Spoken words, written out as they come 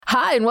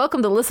Hi, and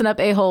welcome to Listen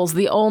Up, A-Holes,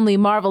 the only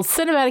Marvel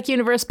Cinematic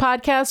Universe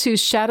podcast whose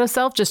shadow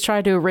self just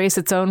tried to erase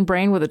its own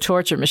brain with a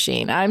torture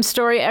machine. I'm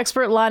story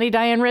expert Lonnie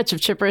Diane Rich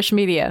of Chipperish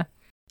Media.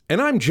 And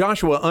I'm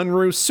Joshua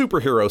Unruh,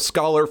 superhero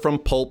scholar from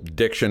Pulp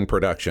Diction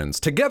Productions.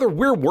 Together,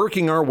 we're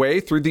working our way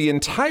through the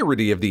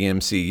entirety of the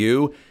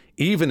MCU,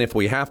 even if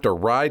we have to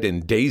ride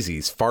in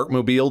Daisy's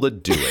fartmobile to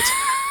do it.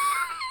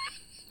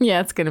 Yeah,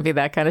 it's going to be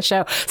that kind of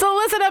show. So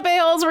listen up,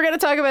 A-Holes. We're going to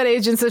talk about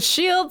Agents of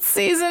S.H.I.E.L.D.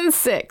 Season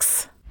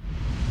 6.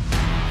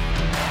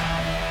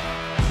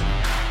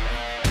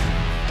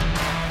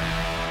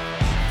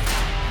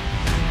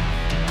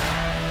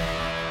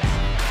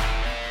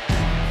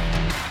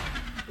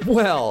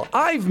 Well,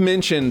 I've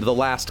mentioned the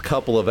last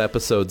couple of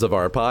episodes of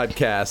our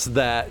podcast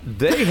that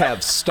they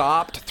have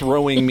stopped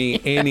throwing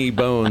me any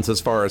bones as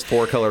far as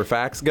four-color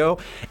facts go,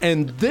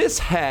 and this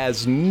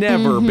has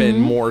never been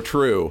more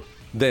true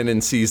than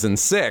in Season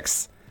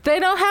 6.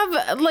 They don't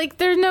have,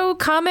 there's no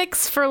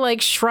comics for,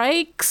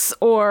 Shrikes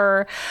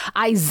or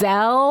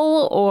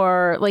Izel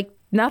or,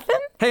 nothing?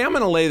 Hey, I'm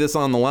going to lay this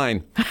on the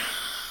line.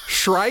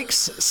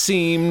 Shrikes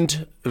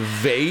seemed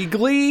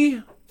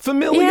vaguely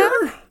familiar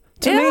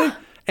to me.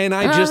 And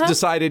I just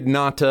decided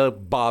not to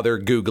bother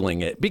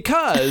Googling it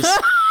because,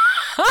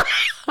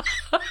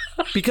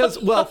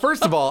 well,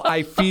 first of all,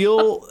 I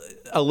feel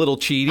a little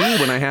cheaty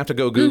when I have to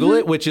go Google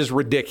it, which is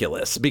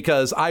ridiculous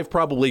because I've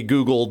probably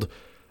Googled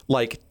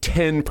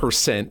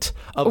 10%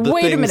 of the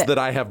things that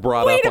I have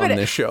brought up on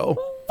this show.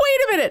 Wait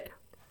a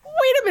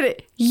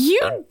minute.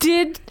 You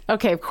did.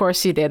 Okay, of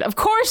course you did.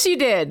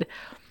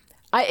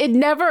 It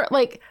never,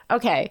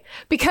 okay,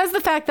 because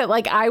the fact that,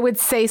 I would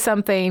say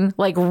something,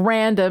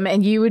 random,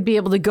 and you would be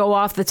able to go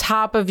off the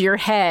top of your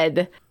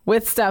head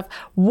with stuff,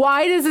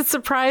 why does it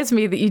surprise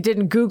me that you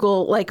didn't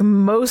Google,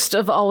 most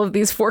of all of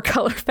these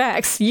four-color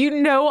facts? You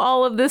know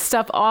all of this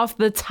stuff off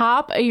the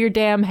top of your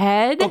damn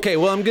head? Okay,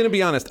 well, I'm going to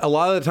be honest. A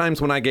lot of the times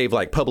when I gave,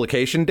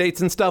 publication dates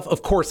and stuff,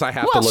 of course I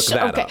have to look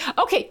that up.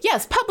 Okay,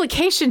 yes,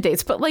 publication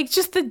dates, but,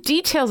 just the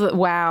details of it,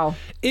 wow.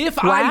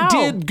 I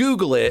did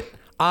Google it,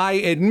 I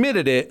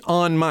admitted it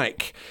on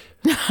mic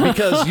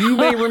because you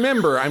may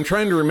remember, I'm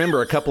trying to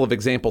remember a couple of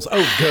examples.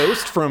 Oh,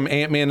 Ghost from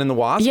Ant-Man and the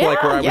Wasp, where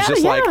I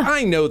was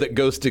I know that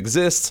Ghost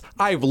exists.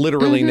 I've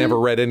literally never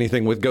read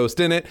anything with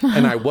Ghost in it,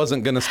 and I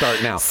wasn't going to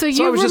start now. So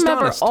you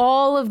remember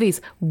all of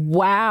these.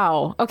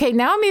 Wow. Okay,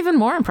 now I'm even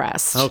more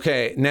impressed.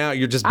 Okay, now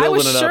you're just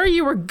building it up. I was sure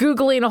you were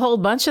Googling a whole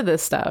bunch of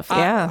this stuff.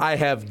 Yeah. I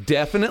have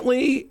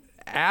definitely,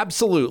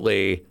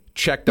 absolutely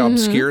checked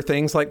obscure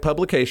things like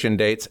publication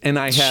dates, and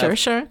I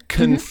have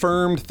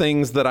confirmed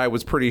things that I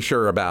was pretty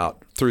sure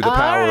about through the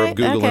power of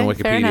Google and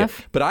Wikipedia.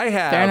 But I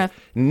have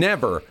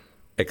never,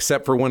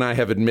 except for when I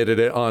have admitted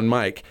it on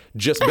mic,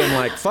 just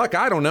been fuck,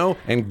 I don't know,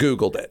 and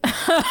Googled it.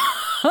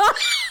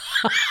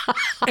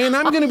 And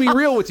I'm going to be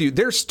real with you.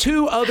 There's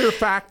two other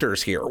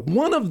factors here.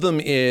 One of them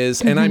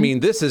is, and I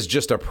mean, this is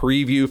just a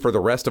preview for the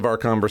rest of our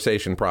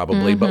conversation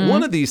probably, but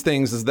one of these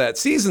things is that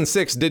Season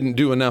 6 didn't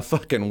do enough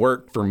fucking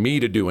work for me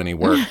to do any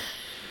work.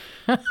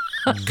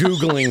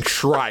 Googling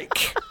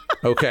Shrike.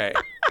 Okay.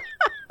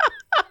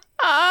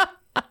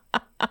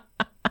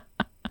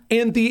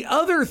 And the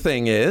other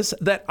thing is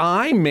that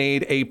I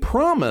made a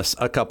promise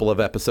a couple of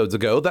episodes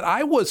ago that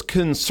I was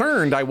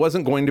concerned I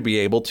wasn't going to be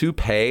able to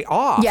pay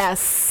off.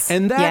 Yes.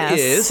 And that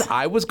is,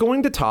 I was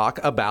going to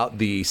talk about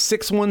the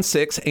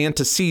 616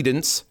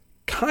 antecedents,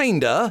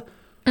 kinda,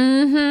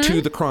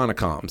 to the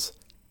Chronicoms.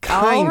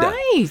 Kinda. All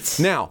right.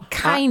 Now,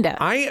 kinda.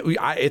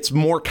 It's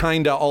more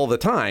kinda all the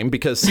time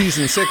because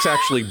Season 6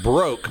 actually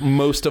broke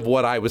most of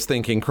what I was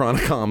thinking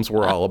Chronicoms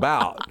were all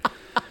about.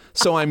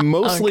 So I'm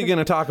mostly going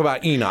to talk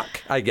about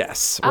Enoch, I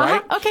guess,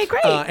 right? Okay,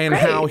 great. And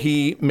how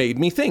he made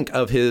me think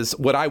of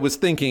what I was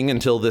thinking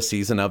until this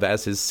season of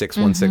as his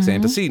 616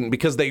 antecedent,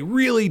 because they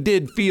really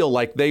did feel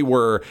like they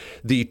were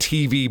the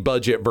TV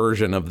budget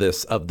version of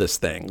this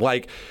thing.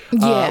 Let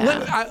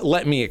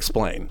me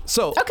explain.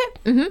 So,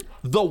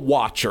 the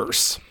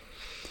Watchers,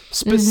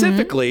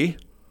 specifically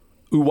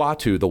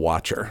Uatu the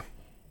Watcher.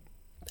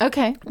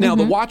 Okay. Now,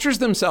 the Watchers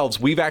themselves,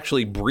 we've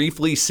actually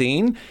briefly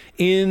seen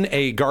in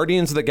a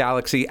Guardians of the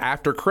Galaxy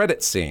after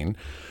credits scene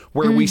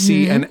where we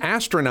see an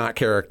astronaut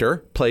character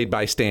played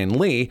by Stan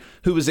Lee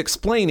who is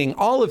explaining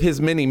all of his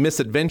many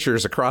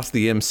misadventures across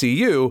the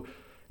MCU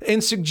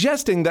and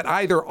suggesting that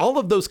either all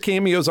of those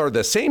cameos are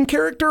the same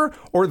character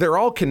or they're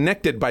all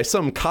connected by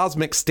some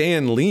cosmic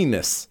Stan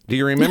Lee-ness. Do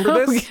you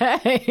remember this?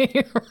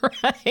 Okay,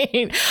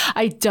 right.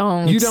 I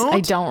don't. You don't? I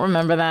don't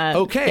remember that.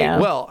 Okay,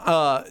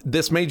 well,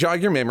 this may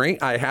jog your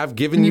memory. I have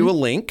given you a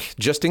link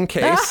just in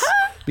case,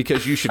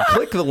 because you should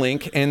click the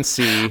link and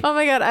see. Oh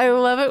my God, I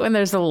love it when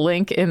there's a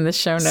link in the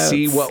show notes.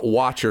 See what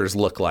Watchers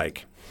look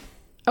like.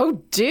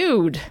 Oh,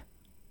 dude.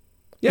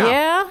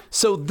 Yeah.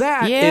 So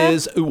that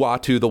is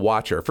Uatu the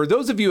Watcher. For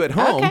those of you at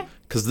home,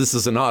 because this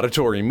is an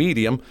auditory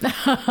medium,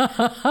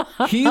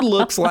 he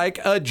looks like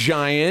a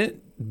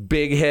giant,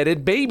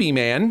 big-headed baby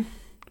man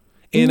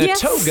in a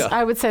toga.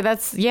 I would say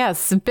that's,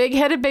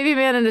 big-headed baby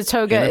man in a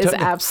toga is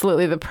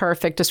absolutely the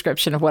perfect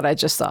description of what I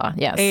just saw.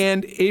 Yes.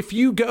 And if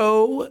you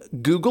go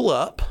Google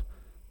up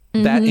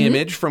that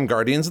image from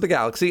Guardians of the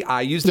Galaxy.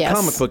 I used the Yes.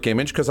 comic book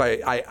image because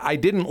I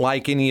didn't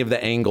like any of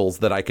the angles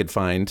that I could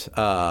find.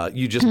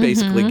 You just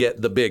basically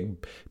get the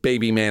big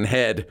baby man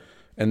head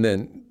and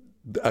then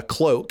a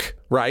cloak,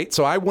 right?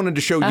 So I wanted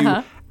to show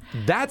you,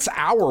 that's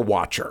our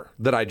Watcher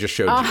that I just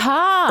showed you.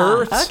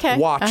 Earth's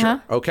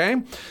Watcher, okay?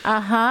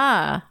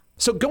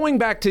 So going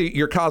back to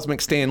your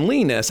Cosmic Stan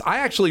Lee-ness, I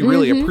actually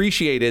really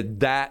appreciated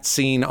that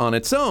scene on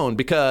its own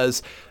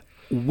because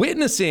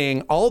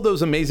witnessing all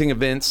those amazing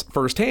events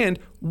firsthand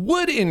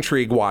would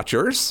intrigue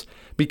watchers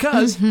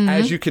because,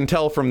 as you can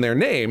tell from their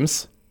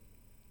names,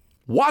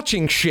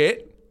 watching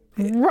shit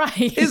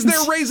is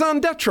their raison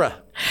d'etre.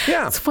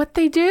 Yeah. It's what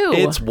they do.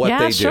 It's what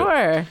they do.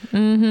 Sure.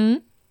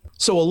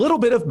 So a little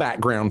bit of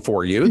background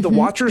for you. The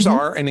Watchers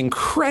are an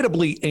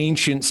incredibly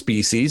ancient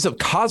species of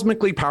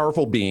cosmically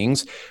powerful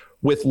beings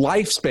with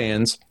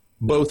lifespans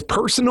both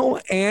personal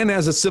and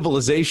as a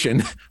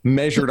civilization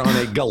measured on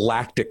a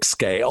galactic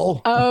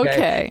scale.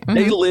 Okay.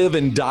 They live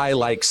and die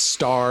like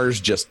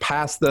stars just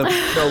past them.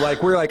 So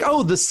like, we're like,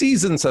 oh, the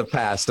seasons have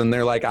passed. And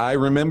they're like, I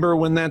remember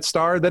when that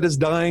star that is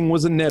dying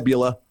was a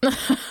nebula.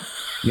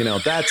 You know,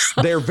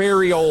 they're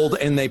very old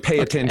and they pay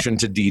attention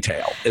to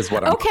detail is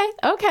what I'm Okay.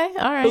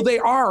 All right. So they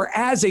are,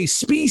 as a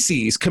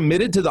species,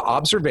 committed to the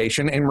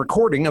observation and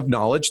recording of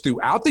knowledge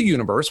throughout the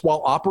universe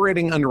while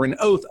operating under an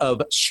oath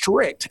of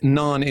strict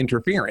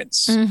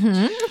non-interference.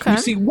 You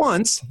see,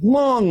 once,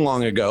 long,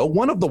 long ago,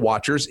 one of the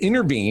Watchers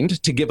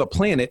intervened to give a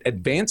planet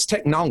advanced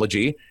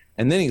technology,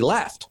 and then he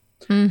left.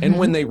 And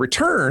when they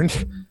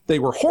returned, they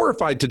were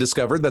horrified to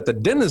discover that the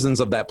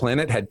denizens of that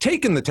planet had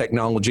taken the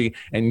technology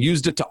and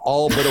used it to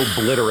all but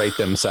obliterate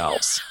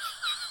themselves.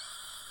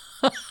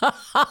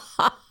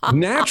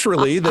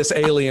 Naturally, this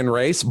alien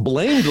race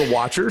blamed the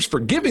Watchers for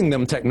giving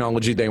them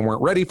technology they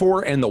weren't ready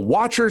for, and the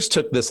Watchers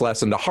took this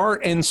lesson to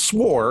heart and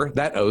swore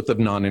that oath of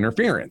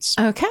non-interference.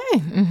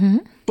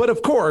 Okay. But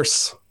of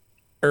course,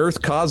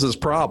 Earth causes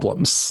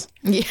problems.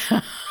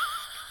 Yeah.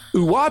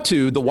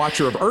 Uatu, the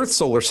Watcher of Earth's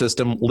solar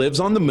system, lives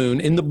on the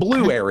moon in the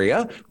blue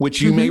area, which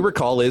you may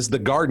recall is the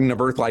garden of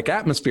Earth-like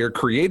atmosphere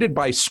created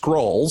by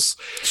Skrulls.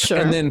 Sure.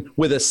 And then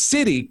with a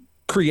city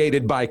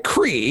created by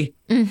Kree,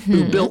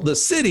 who built the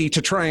city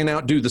to try and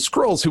outdo the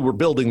Skrulls who were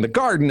building the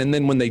garden. And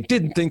then when they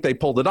didn't think they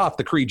pulled it off,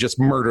 the Kree just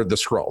murdered the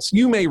Skrulls.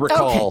 You may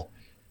recall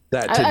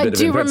that tidbit I of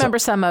do events. remember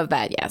some of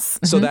that, yes.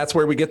 So that's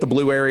where we get the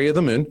blue area of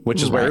the moon,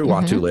 which is where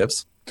Uatu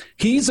lives.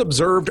 He's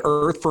observed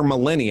Earth for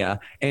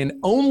millennia and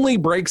only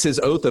breaks his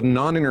oath of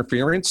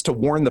non-interference to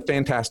warn the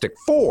Fantastic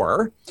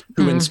Four,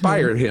 who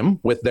inspired him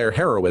with their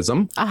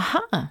heroism,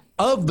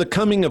 of the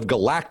coming of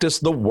Galactus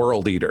the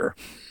World Eater.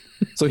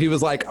 So he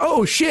was like,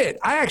 oh shit,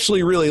 I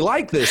actually really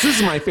like this. This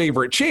is my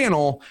favorite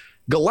channel.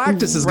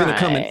 Galactus is going to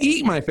come and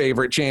eat my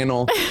favorite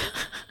channel.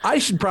 I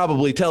should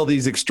probably tell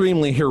these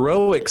extremely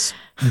heroics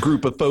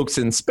group of folks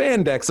in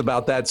spandex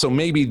about that so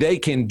maybe they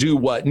can do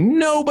what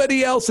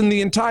nobody else in the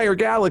entire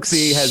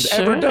galaxy has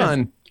ever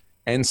done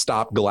and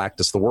stop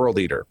Galactus the World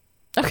Eater.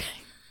 Okay.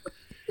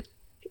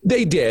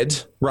 They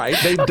did, right?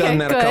 They've done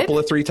that a couple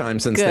of 3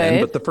 times since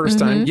then. But the first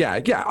time,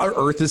 our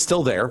Earth is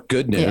still there.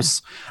 Good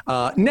news.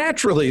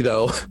 Naturally,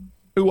 though,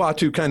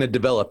 Uatu kind of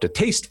developed a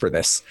taste for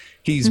this.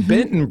 He's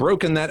bent and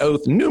broken that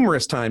oath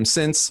numerous times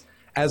since,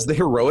 as the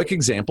heroic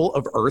example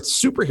of Earth's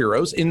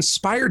superheroes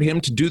inspired him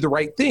to do the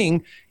right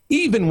thing,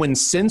 even when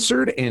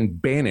censored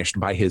and banished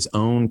by his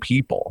own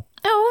people.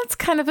 Oh, that's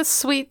kind of a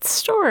sweet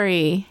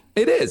story.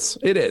 It is.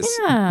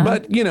 Yeah.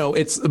 But, you know,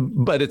 it's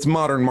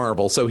modern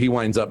Marvel, so he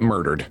winds up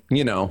murdered,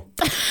 you know.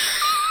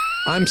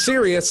 I'm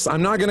serious.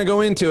 I'm not going to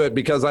go into it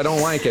because I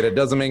don't like it. It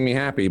doesn't make me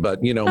happy.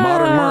 But, you know,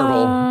 modern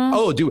Marvel.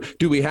 Oh,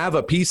 do we have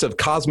a piece of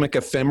cosmic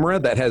ephemera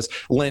that has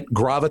lent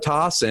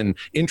gravitas and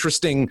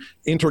interesting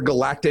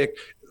intergalactic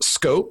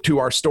scope to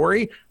our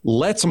story?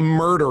 Let's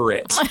murder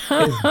it.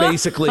 It's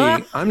basically,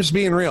 I'm just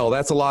being real.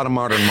 That's a lot of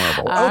modern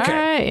Marvel. Okay. All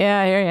right.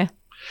 Yeah, I hear you.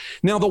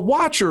 Now, the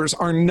Watchers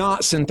are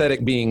not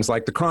synthetic beings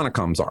like the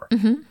Chronicoms are.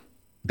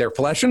 They're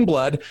flesh and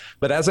blood,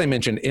 but as I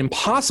mentioned,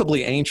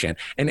 impossibly ancient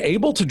and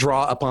able to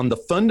draw upon the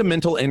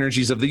fundamental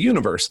energies of the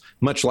universe,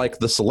 much like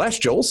the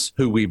Celestials,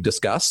 who we've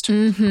discussed,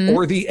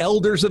 or the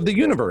Elders of the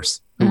Universe,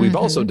 who we've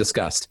also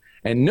discussed.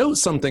 And note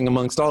something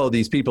amongst all of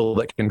these people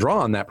that can draw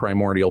on that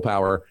primordial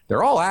power,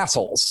 they're all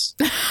assholes.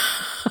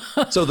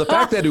 So the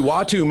fact that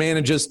Uatu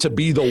manages to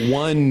be the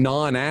one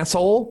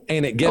non-asshole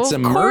and it gets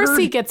him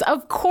murdered.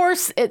 Of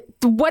course,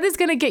 what is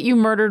going to get you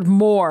murdered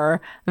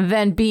more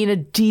than being a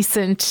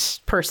decent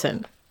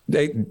person?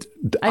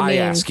 I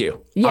ask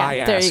you.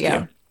 Yeah, there you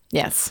go.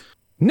 Yes.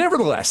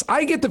 Nevertheless,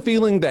 I get the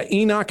feeling that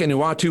Enoch and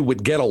Uatu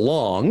would get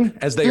along,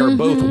 as they are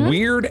both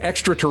weird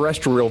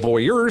extraterrestrial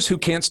voyeurs who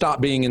can't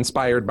stop being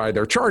inspired by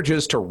their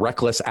charges to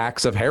reckless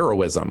acts of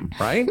heroism,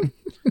 right?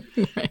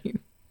 Right.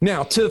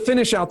 Now, to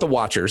finish out the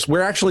Watchers,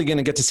 we're actually going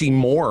to get to see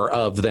more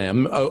of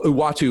them,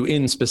 Uatu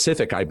in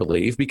specific, I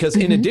believe, because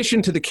in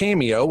addition to the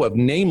cameo of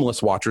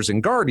nameless Watchers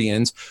and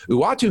Guardians,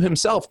 Uatu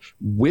himself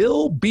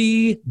will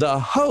be the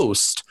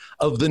host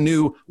of the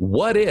new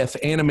What If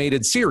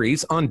animated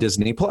series on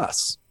Disney+.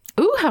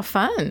 Ooh, how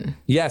fun.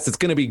 Yes, it's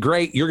going to be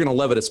great. You're going to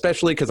love it,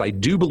 especially because I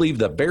do believe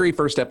the very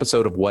first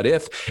episode of What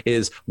If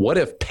is what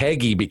if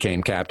Peggy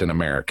became Captain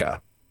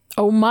America?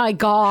 Oh, my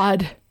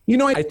God. You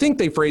know, I think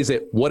they phrase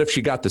it, what if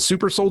she got the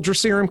super soldier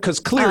serum? Because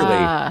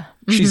clearly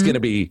she's going to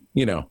be,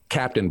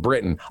 Captain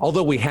Britain.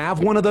 Although we have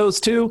one of those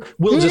too,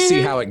 we'll just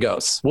see how it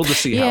goes. We'll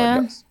just see how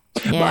it goes.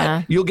 Yeah.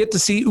 But you'll get to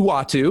see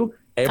Uatu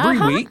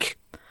every week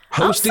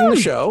hosting the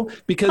show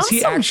because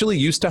he actually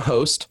used to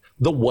host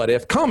the What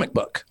If comic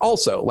book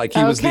also. Like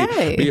he was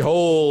the,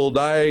 behold,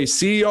 I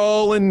see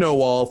all and know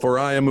all, for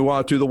I am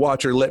Uatu the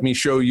Watcher. Let me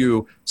show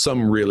you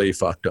some really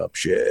fucked up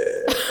shit.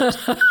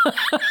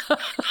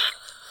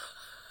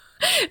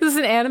 Is this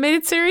an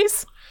animated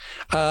series?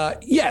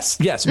 Yes.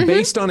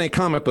 Based on a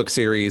comic book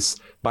series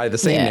by the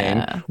same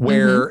name,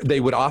 where they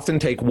would often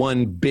take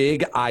one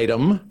big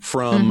item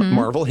from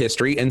Marvel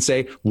history and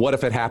say, what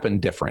if it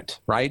happened different,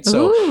 right?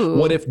 So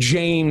what if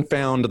Jane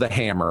found the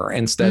hammer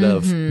instead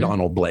of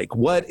Donald Blake?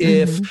 What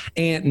if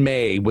Aunt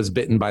May was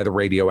bitten by the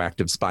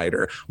radioactive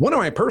spider? One of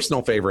my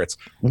personal favorites,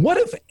 what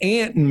if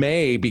Aunt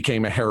May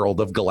became a herald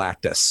of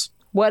Galactus?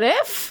 What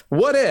if?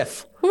 What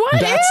if?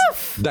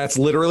 That's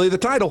literally the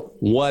title.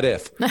 What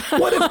if?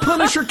 What if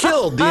Punisher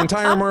killed the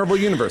entire Marvel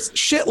universe?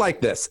 Shit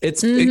like this.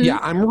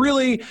 I'm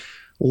really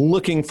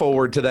looking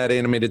forward to that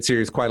animated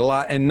series quite a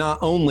lot. And not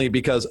only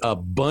because a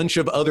bunch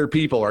of other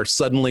people are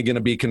suddenly going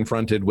to be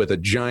confronted with a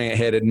giant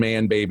headed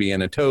man baby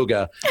in a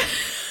toga,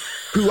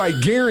 who I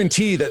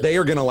guarantee that they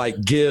are going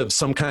to give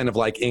some kind of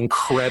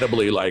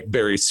incredibly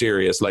very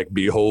serious,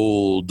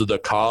 behold the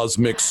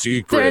cosmic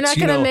secrets. They're not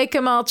going to make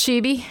them all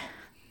chibi.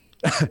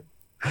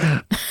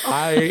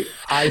 I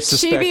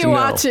suspect Chibi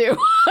Uatu.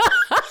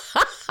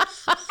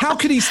 How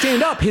could he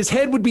stand up? His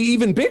head would be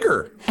even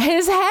bigger.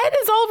 His head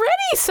is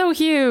already so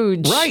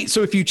huge. Right.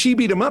 So if you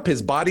chibied him up,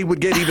 his body would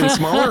get even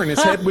smaller and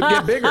his head would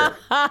get bigger.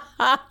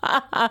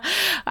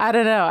 I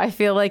don't know. I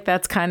feel like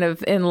that's kind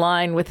of in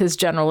line with his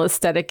general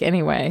aesthetic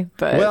anyway.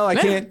 But well, I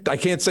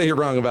can't say you're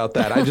wrong about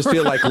that. I just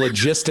feel like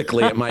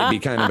logistically it might be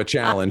kind of a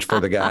challenge for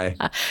the guy.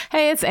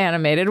 Hey, it's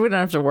animated. We don't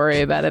have to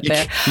worry about it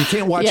there. You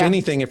can't watch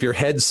anything if your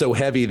head's so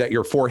heavy that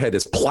your forehead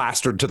is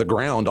plastered to the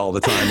ground all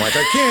the time.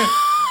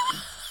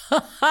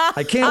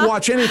 I can't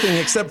watch anything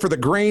except for the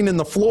grain in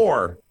the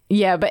floor.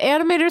 Yeah, but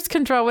animators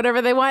can draw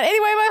whatever they want. Anyway,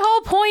 my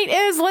whole point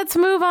is let's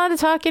move on to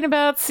talking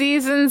about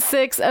season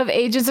 6 of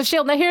Agents of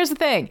S.H.I.E.L.D. Now, here's the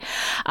thing.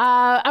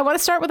 I want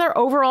to start with our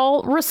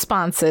overall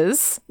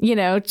responses,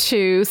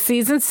 to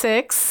season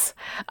 6.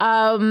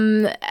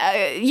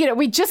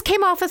 We just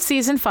came off of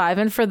season 5.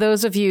 And for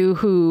those of you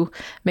who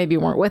maybe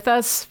weren't with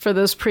us for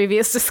those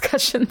previous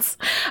discussions,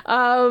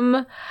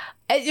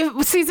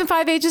 season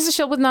 5 Agents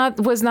of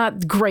S.H.I.E.L.D. was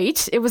not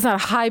great. It was not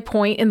a high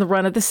point in the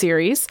run of the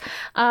series.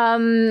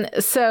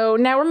 So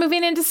now we're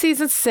moving into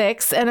season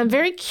 6, and I'm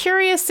very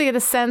curious to get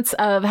a sense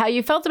of how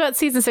you felt about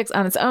season 6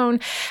 on its own,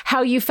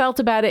 how you felt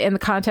about it in the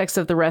context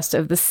of the rest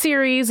of the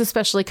series,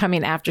 especially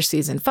coming after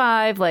season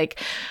 5.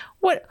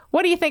 What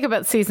do you think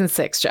about season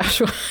 6,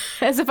 Joshua?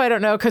 As if I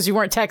don't know, because you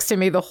weren't texting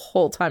me the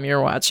whole time you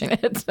were watching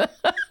it.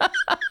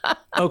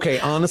 Okay,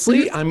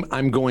 honestly,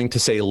 I'm going to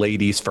say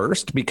ladies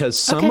first, because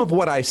some of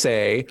what I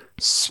say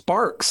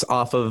sparks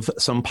off of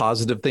some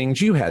positive things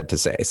you had to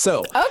say.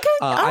 So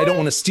I don't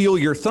want to steal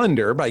your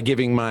thunder by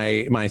giving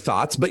my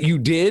thoughts, but you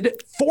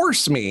did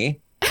force me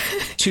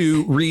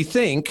to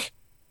rethink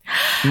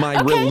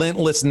my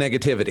relentless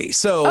negativity.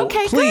 So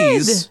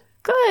please...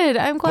 Good.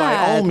 I'm glad.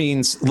 By all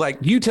means,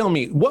 you tell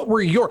me,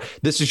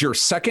 this is your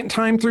second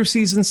time through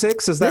season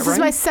 6? Is that right? This is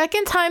my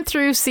second time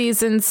through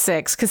season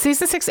 6, because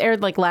season 6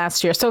 aired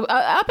last year. So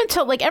up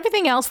until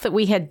everything else that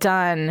we had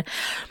done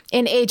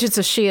in Agents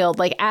of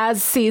S.H.I.E.L.D.,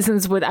 as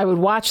seasons I would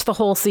watch the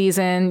whole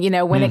season,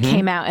 when it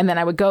came out, and then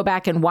I would go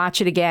back and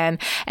watch it again.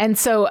 And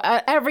so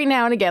every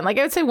now and again, I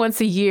would say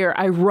once a year,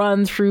 I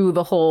run through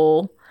the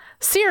whole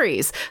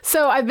series.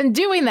 So I've been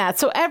doing that.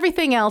 So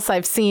everything else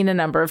I've seen a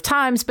number of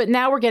times, but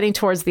now we're getting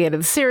towards the end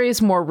of the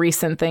series, more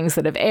recent things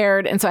that have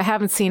aired. And so I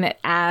haven't seen it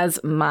as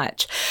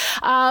much.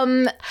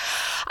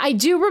 I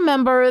do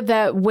remember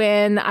that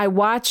when I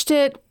watched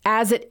it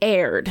as it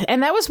aired,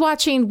 and that was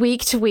watching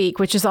week to week,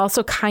 which is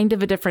also kind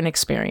of a different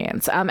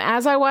experience.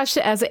 As I watched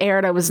it as it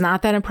aired, I was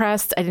not that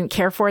impressed. I didn't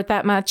care for it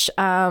that much.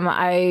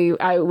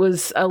 I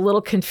was a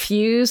little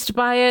confused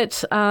by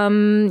it,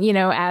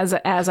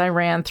 as I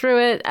ran through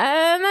it,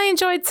 and I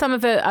enjoyed some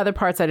of it. Other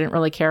parts I didn't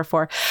really care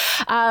for.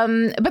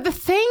 But the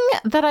thing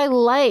that I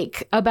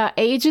like about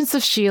Agents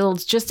of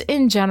S.H.I.E.L.D. just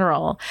in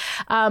general,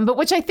 but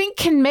which I think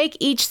can make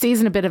each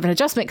season a bit of an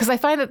adjustment, because I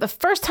find that the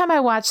first time I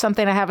watch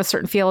something, I have a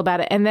certain feel about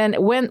it, and then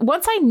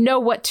once I know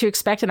what to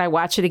expect and I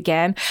watch it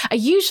again, I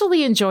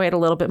usually enjoy it a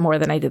little bit more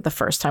than I did the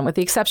first time, with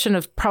the exception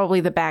of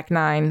probably the back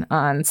 9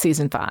 on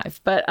season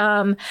 5. But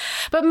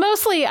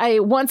mostly,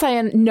 once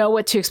I know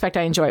what to expect,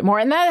 I enjoy it more,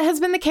 and that has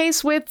been the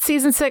case with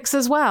season 6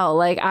 as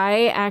well.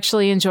 I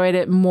actually enjoyed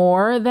it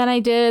more than I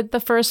did the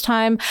first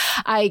time.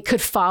 I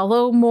could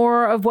follow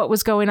more of what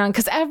was going on,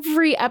 because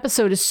every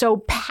episode is so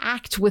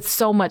packed with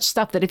so much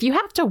stuff that if you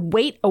have to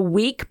wait a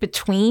week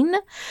between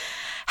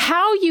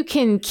how you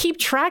can keep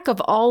track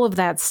of all of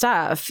that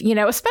stuff, you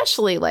know,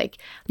 especially like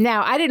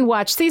now I didn't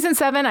watch season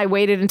 7. I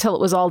waited until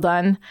it was all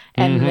done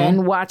and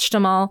then watched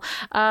them all.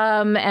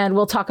 And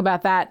we'll talk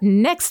about that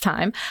next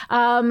time.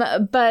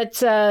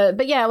 But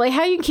yeah, like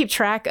how you can keep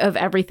track of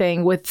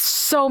everything with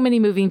so many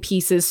moving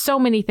pieces, so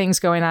many things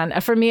going on.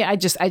 For me, I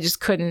just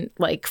couldn't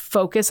like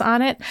focus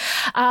on it.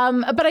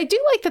 But I do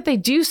like that they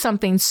do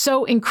something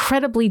so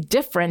incredibly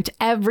different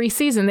every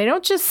season. They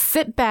don't just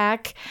sit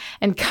back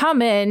and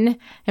come in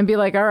and be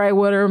like, all right,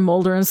 what are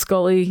Mulder and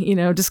Scully, you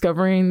know,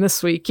 discovering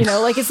this week? You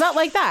know, like it's not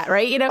like that,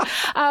 right? You know,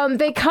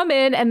 they come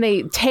in and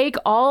they take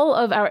all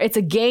of it's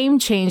a game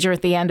changer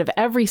at the end of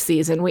every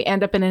season. We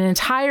end up in an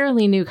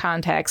entirely new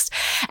context.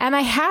 And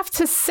I have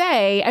to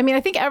say, I mean,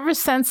 I think ever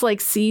since like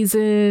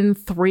season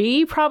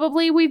 3,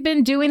 probably we've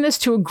been doing this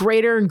to a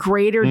greater and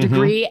greater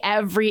degree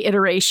every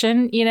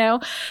iteration, you know,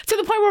 to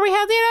the point where we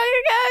have, you know,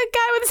 a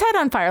guy with his head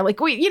on fire. Like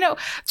we, you know,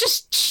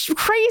 just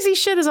crazy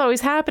shit is always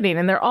happening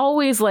and they're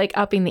always like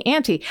upping the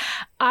ante.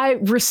 I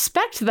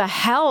respect the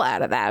hell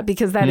out of that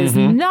because that is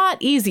not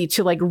easy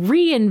to like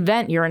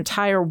reinvent your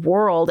entire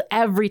world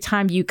every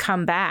time you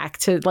come back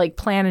to like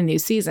plan a new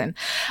season.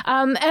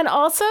 And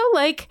also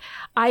like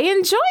I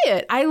enjoy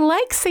it. I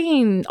like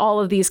seeing all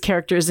of these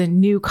characters in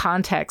new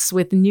contexts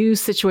with new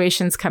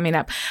situations coming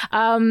up.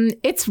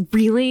 It's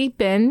really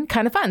been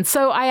kind of fun.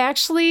 So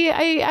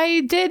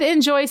I did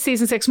enjoy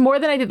season 6 more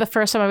than I did the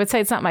first time. I would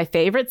say it's not my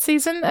favorite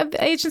season of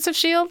Agents of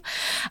S.H.I.E.L.D.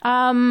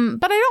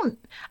 But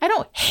I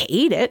don't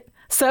hate it.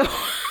 So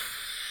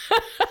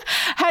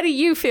how do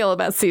you feel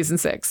about season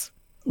 6?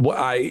 Well,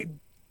 I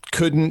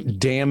couldn't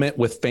damn it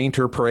with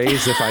fainter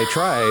praise if I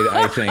tried,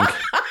 I think.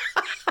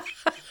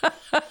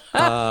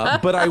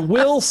 But I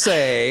will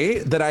say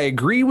that I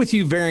agree with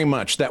you very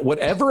much that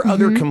whatever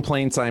other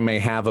complaints I may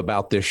have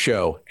about this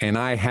show, and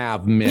I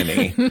have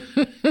many,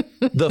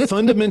 the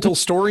fundamental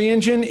story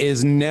engine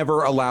is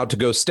never allowed to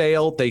go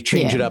stale. They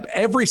change it up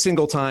every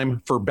single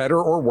time for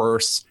better or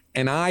worse.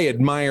 And I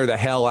admire the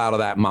hell out of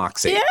that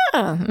moxie.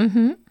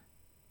 Yeah.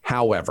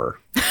 However,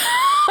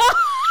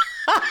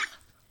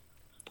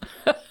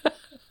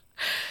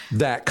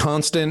 that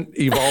constant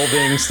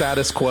evolving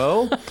status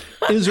quo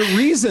is a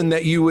reason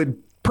that you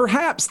would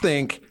perhaps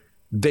think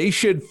they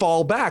should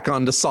fall back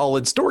onto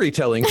solid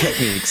storytelling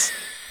techniques,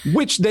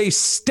 which they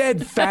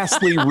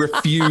steadfastly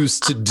refuse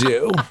to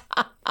do.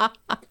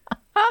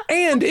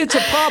 And it's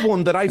a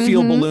problem that I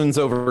feel balloons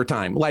over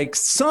time. Like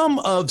some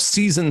of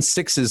season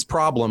 6's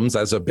problems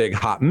as a big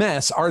hot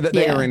mess are that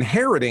they are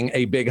inheriting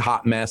a big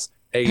hot mess,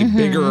 a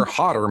bigger,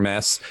 hotter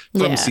mess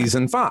from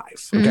season 5.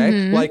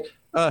 Okay. Like,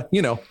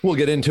 you know, we'll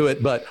get into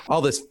it, but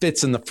all this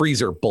fits in the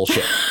freezer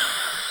bullshit,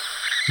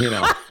 you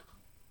know.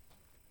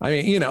 I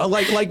mean, you know,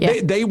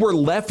 they were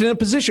left in a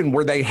position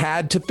where they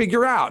had to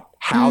figure out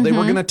how they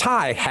were going to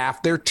tie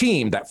half their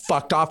team that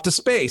fucked off to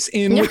space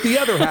in with the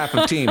other half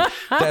of team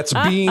that's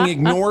being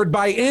ignored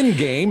by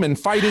Endgame and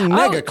fighting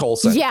Mega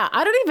Coulson. Yeah,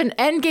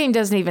 Endgame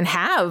doesn't even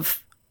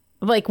have,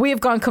 like, we have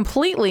gone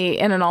completely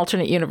in an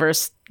alternate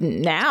universe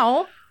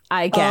now,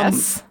 I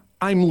guess.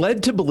 I'm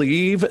led to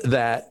believe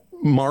that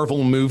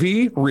Marvel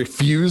movie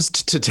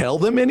refused to tell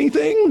them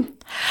anything.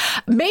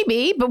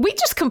 Maybe, but we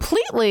just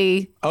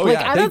completely. Oh like,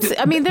 yeah,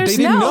 there's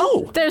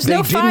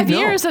no 5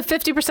 years of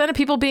 50% of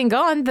people being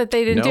gone that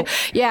they didn't do.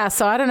 Yeah,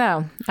 so I don't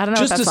know. Just what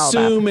that's all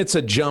about. assume it's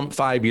a jump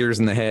 5 years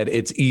in the head.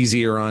 It's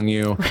easier on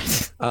you.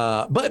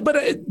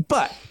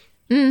 But.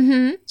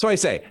 So I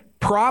say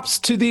props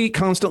to the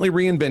constantly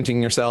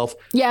reinventing yourself.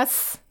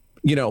 Yes.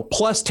 You know,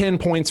 plus 10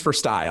 points for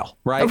style,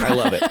 right? I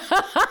love it.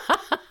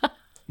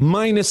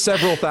 Minus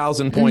several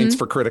thousand points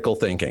for critical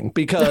thinking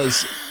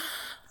because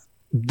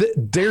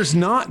there's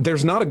not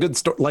a good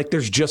story. Like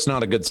there's just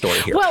not a good story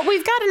here. Well,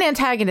 we've got an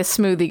antagonist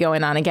smoothie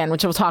going on again,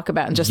 which we'll talk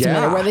about in just a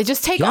minute, where they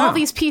just take all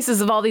these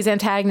pieces of all these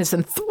antagonists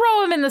and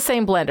throw them in the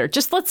same blender.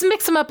 Just let's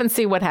mix them up and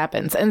see what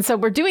happens. And so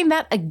we're doing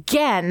that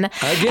again.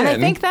 And I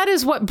think that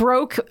is what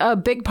broke a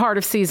big part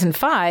of season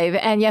 5.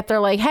 And yet they're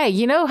like, hey,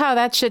 you know how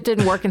that shit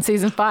didn't work in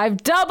season 5?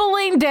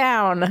 Doubling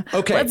down.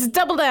 Okay. Let's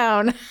double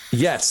down.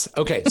 Yes.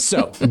 Okay.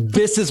 So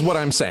this is what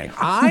I'm saying.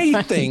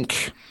 I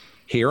think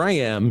here I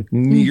am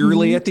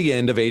nearly at the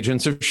end of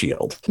Agents of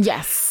S.H.I.E.L.D.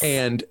 Yes.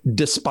 And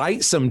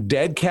despite some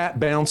dead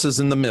cat bounces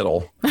in the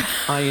middle,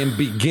 I am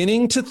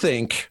beginning to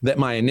think that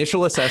my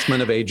initial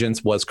assessment of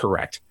Agents was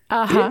correct.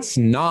 It's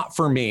not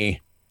for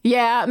me.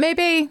 Yeah,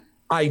 maybe.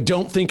 I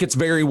don't think it's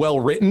very well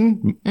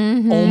written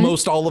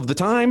almost all of the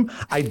time.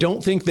 I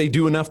don't think they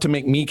do enough to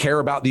make me care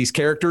about these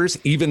characters,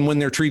 even when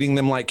they're treating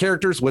them like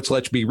characters, which,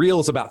 let's be real,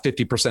 is about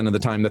 50% of the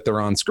time that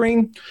they're on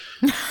screen.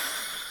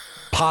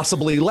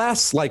 Possibly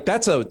less. Like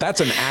that's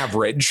an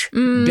average.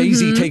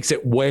 Daisy takes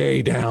it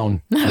way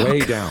down,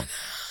 way down.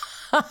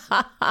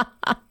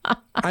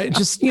 I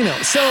just, you know,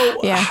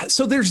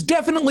 so there's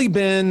definitely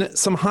been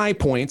some high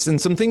points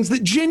and some things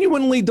that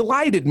genuinely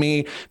delighted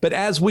me. But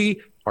as we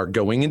are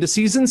going into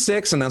season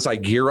 6 and as I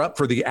gear up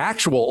for the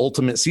actual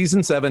ultimate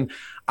season 7,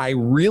 I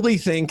really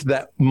think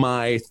that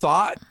my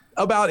thought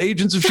about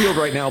Agents of S.H.I.E.L.D.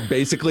 right now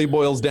basically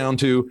boils down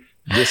to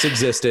This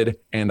existed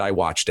and I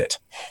watched it.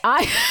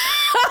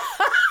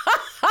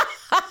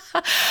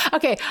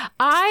 Okay,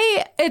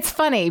 it's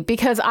funny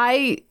because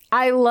I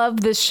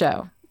love this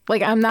show.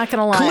 Like, I'm not going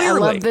to lie.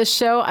 Clearly. I love this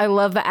show. I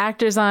love the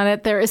actors on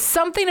it. There is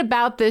something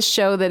about this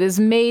show that is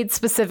made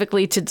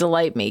specifically to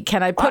delight me.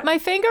 Can I put my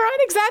finger on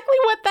exactly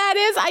what that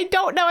is? I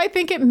don't know. I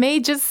think it may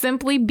just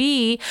simply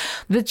be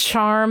the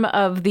charm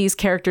of these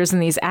characters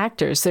and these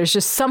actors. There's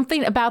just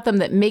something about them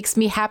that makes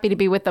me happy to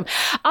be with them.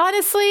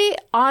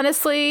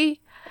 Honestly,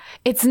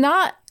 it's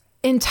not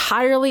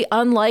entirely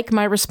unlike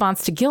my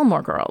response to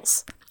Gilmore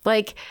Girls.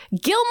 Like,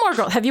 Gilmore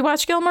Girls. Have you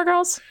watched Gilmore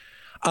Girls?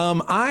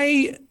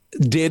 I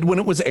did when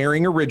it was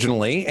airing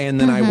originally, and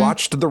then I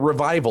watched the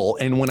revival.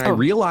 And when I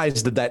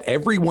realized that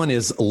everyone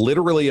is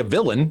literally a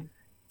villain,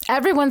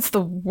 everyone's the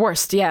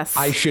worst. Yes,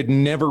 I should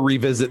never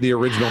revisit the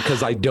original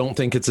because I don't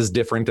think it's as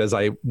different as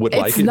I would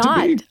like it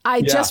not. to be.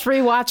 I just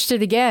rewatched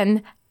it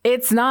again.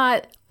 It's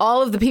not.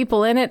 All of the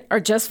people in it are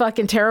just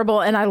fucking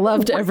terrible, and I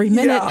loved every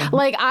minute. Yeah.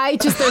 Like,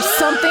 there's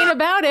something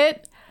about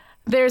it.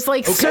 There's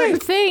like certain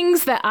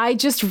things that I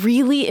just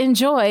really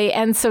enjoy.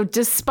 And so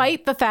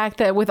despite the fact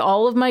that with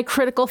all of my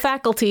critical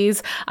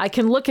faculties, I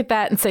can look at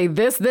that and say,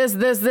 this, and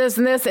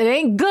this, it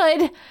ain't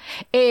good.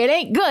 It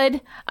ain't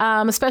good.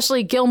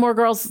 Especially Gilmore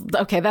Girls.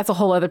 Okay, that's a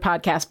whole other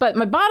podcast. But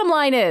my bottom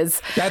line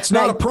is... That's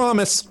not a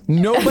promise.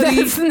 Nobody...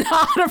 That's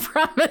not a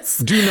promise.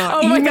 Do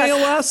not email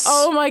us.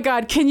 Oh my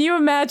God. Can you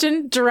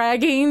imagine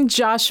dragging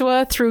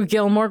Joshua through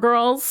Gilmore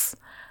Girls?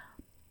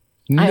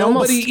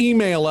 Nobody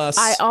email us.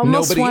 I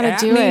almost want to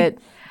do it.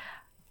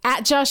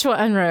 At Joshua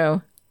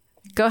Unruh.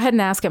 Go ahead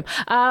and ask him.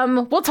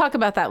 We'll talk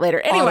about that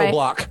later. Anyway. Auto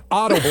block.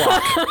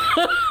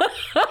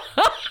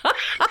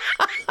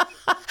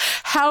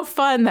 How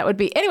fun that would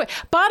be. Anyway,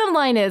 bottom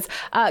line is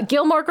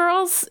Gilmore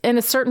Girls in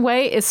a certain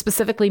way is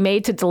specifically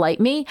made to delight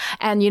me.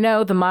 And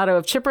the motto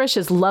of Chipperish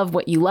is love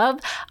what you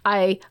love.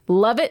 I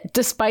love it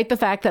despite the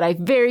fact that I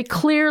very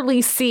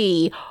clearly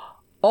see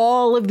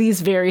all of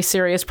these very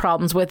serious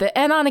problems with it.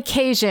 And on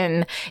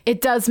occasion,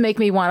 it does make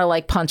me want to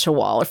like punch a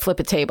wall or flip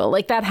a table.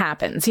 Like that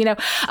happens, And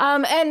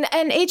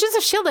Agents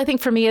of S.H.I.E.L.D., I think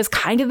for me is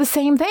kind of the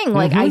same thing.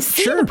 Like I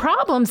see the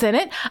problems in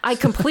it. I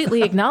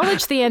completely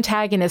acknowledge the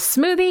antagonist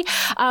Smoothie.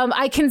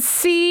 I can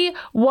see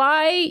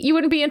why you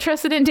wouldn't be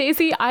interested in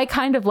Daisy. I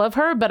kind of love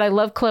her, but I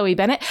love Chloe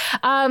Bennett.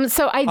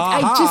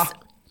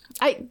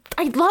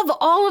 I love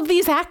all of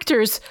these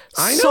actors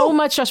so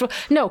much, Joshua.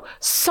 No,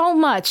 so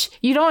much.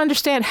 You don't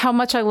understand how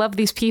much I love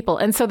these people.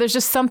 And so there's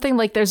just something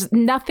like there's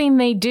nothing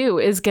they do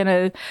is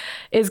gonna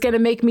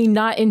make me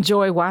not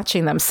enjoy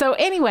watching them. So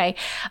anyway,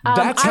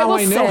 that's how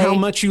I know how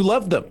much you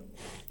love them.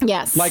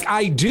 Yes. Like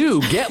I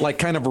do get like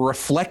kind of a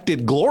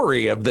reflected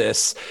glory of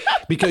this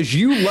because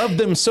you love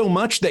them so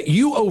much that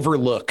you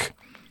overlook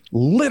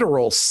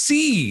literal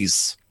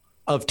seas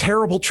of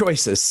terrible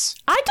choices.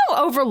 I don't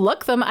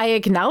overlook them. I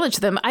acknowledge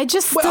them. I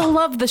just still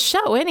love the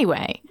show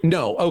anyway.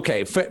 No.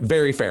 Okay.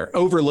 Very fair.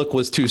 Overlook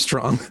was too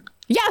strong.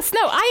 Yes, no,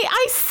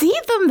 I see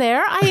them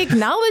there. I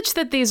acknowledge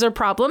that these are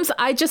problems.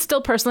 I just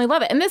still personally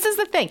love it. And this is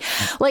the thing.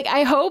 Like,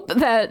 I hope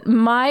that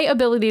my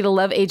ability to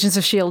love Agents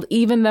of S.H.I.E.L.D.,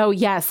 even though,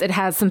 yes, it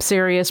has some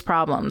serious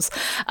problems,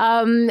 shows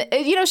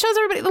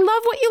everybody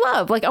love what you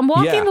love. Like, I'm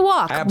walking the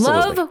walk.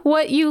 Absolutely. Love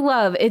what you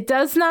love. It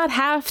does not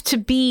have to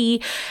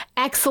be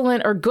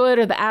excellent or good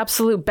or the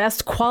absolute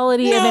best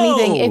quality of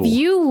anything. If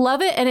you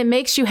love it and it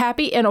makes you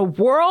happy in a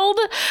world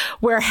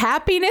where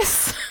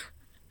happiness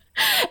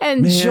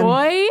and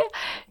joy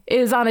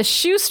is on a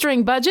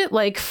shoestring budget,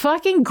 like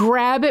fucking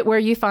grab it where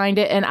you find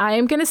it. And I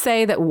am going to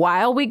say that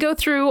while we go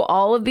through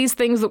all of these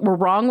things that were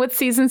wrong with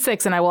season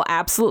 6, and I will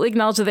absolutely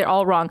acknowledge that they're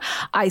all wrong,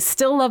 I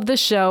still love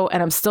this show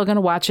and I'm still going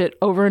to watch it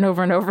over and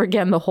over and over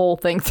again the whole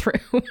thing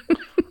through.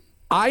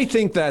 I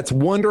think that's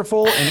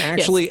wonderful. And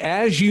actually,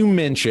 as you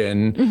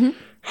mention,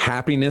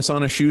 happiness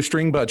on a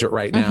shoestring budget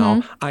right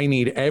now, I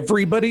need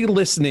everybody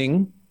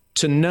listening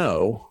to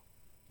know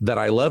that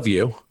I love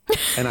you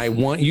and I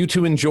want you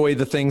to enjoy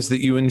the things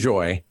that you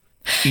enjoy,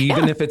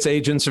 even if it's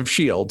Agents of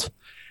S.H.I.E.L.D.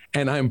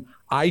 And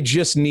I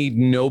just need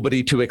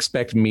nobody to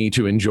expect me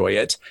to enjoy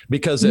it,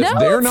 because if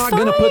they're not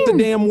going to put the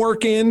damn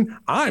work in,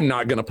 I'm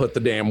not going to put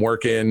the damn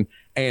work in.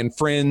 And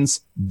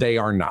friends, they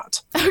are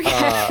not. Okay.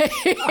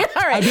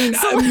 All right. I mean,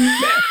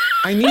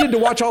 I needed to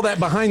watch all that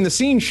behind the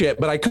scenes shit,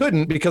 but I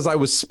couldn't because I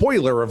was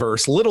spoiler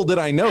averse. Little did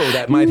I know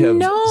that might have.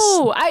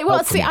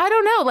 I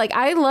don't know. Like,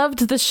 I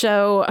loved the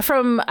show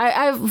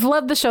I've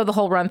loved the show the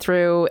whole run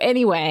through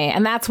anyway.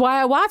 And that's why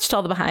I watched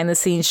all the behind the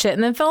scenes shit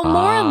and then fell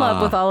more in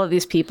love with all of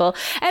these people.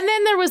 And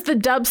then there was the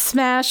Dub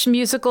Smash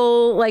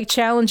musical like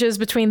challenges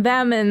between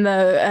them and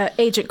the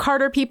Agent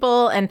Carter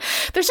people. And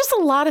there's just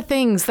a lot of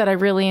things that I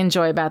really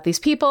enjoy about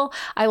these people.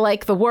 I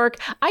like the work.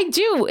 I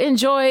do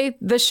enjoy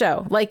the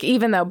show. Like,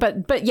 even though,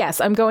 but yes, yes,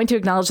 I'm going to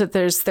acknowledge that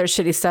there's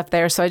shitty stuff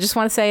there. So I just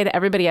want to say to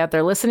everybody out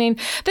there listening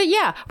that,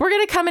 yeah, we're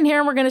going to come in here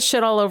and we're going to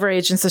shit all over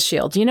Agents of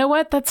S.H.I.E.L.D. You know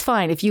what? That's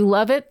fine. If you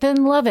love it,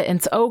 then love it. And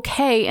it's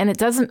okay. And it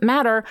doesn't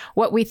matter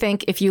what we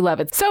think if you love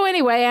it. So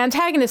anyway,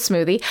 antagonist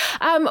smoothie.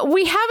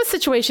 We have a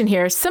situation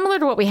here similar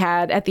to what we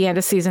had at the end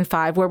of season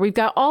 5, where we've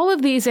got all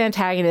of these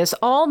antagonists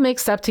all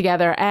mixed up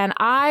together. And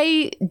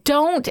I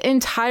don't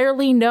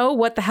entirely know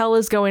what the hell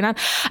is going on.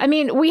 I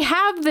mean, we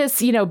have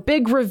this,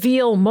 big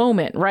reveal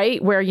moment,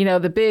 right? Where,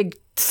 the big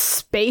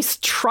space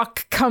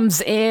truck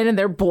comes in and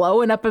they're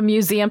blowing up a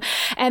museum.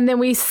 And then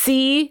we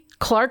see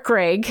Clark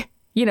Gregg,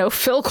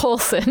 Phil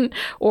Coulson,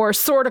 or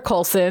sorta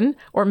Coulson,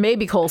 or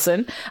maybe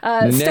Coulson,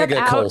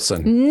 Nega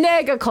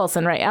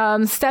Coulson,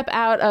 right? Step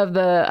out of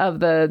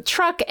the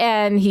truck,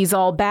 and he's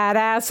all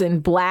badass in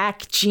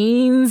black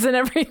jeans and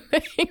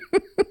everything,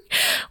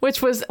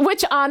 which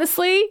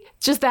honestly,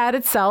 just that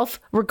itself,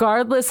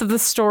 regardless of the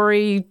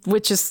story,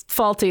 which is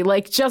faulty,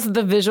 like just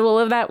the visual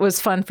of that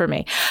was fun for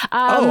me.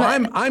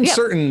 I'm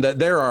certain that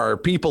there are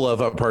people of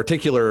a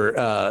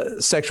particular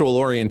sexual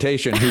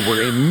orientation who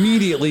were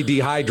immediately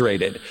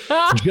dehydrated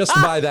just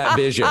by that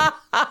vision.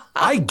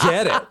 I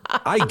get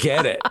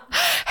it.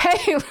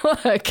 Hey,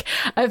 look,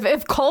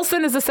 if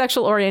Coulson is a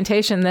sexual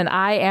orientation, then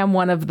I am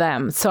one of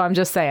them. So I'm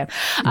just saying.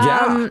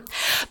 Yeah.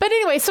 But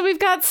anyway, so we've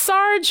got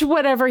Sarge,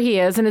 whatever he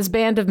is, and his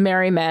band of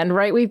merry men,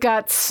 right? We've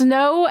got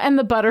Snow and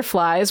the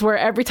Butterflies, where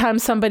every time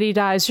somebody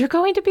dies, you're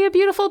going to be a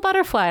beautiful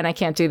butterfly. And I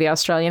can't do the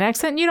Australian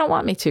accent. And you don't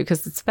want me to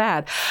because it's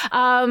bad.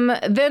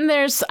 Then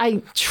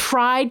I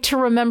tried to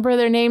remember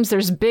their names.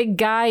 There's Big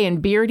Guy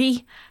and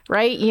Beardy,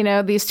 right?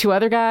 These two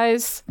other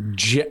guys.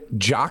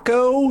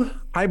 Jocko,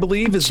 I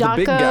believe, is the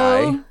big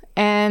guy.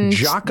 And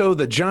Jocko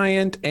the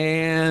Giant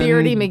and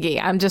Beardy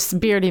McGee. I'm just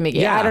Beardy McGee.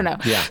 Yeah, I don't know.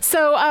 Yeah.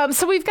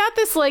 So we've got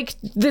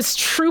this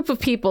troop of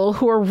people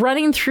who are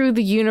running through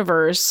the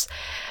universe,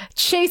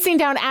 chasing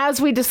down,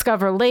 as we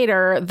discover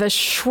later, the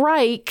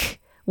Shrike,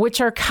 which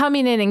are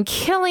coming in and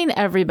killing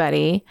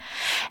everybody.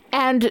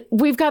 And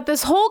we've got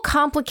this whole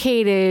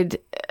complicated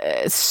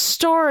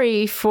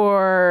story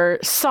for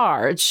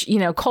Sarge,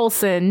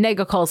 Coulson,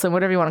 Nega Coulson,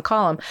 whatever you want to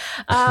call him.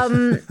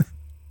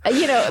 But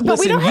Listen,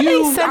 we don't have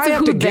any sense of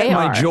who to get they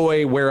my are.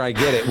 joy where I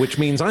get it, which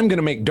means I'm going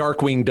to make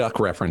Darkwing Duck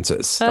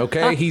references.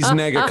 Okay, he's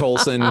Nega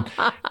Coulson,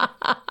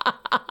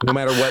 no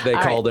matter what they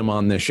called him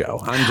on this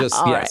show. I'm just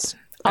yes.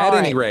 All At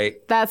right. any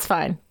rate, that's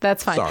fine.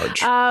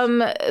 Sarge.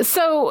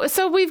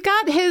 So we've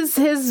got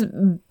his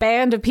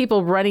band of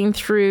people running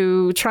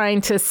through,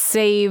 trying to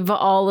save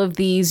all of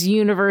these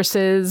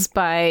universes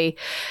by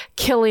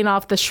killing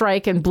off the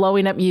Shrike and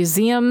blowing up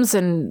museums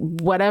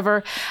and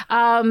whatever.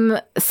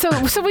 So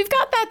we've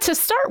got that to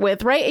start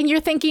with, right? And you're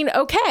thinking,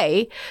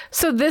 okay,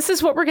 so this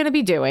is what we're going to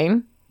be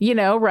doing.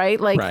 Right?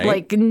 Like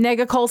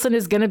Nega Coulson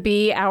is going to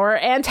be our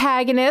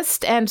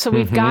antagonist. And so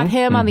we've got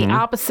him on the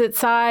opposite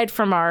side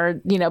from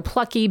our,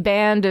 plucky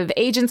band of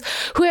agents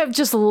who have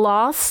just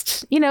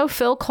lost,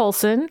 Phil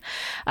Coulson,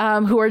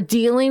 who are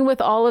dealing with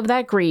all of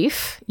that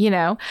grief,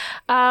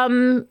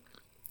 and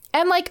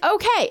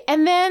okay.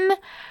 And then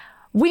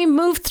we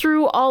move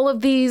through all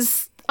of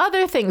these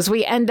other things.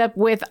 We end up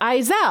with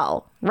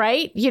Izel,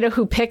 right?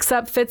 Who picks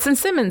up Fitz and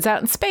Simmons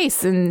out in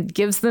space and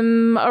gives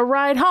them a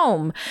ride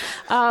home,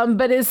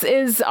 but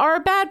is our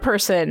bad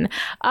person.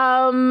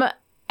 And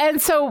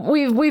so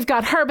we've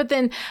got her, but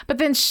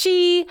then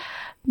she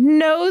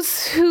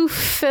knows who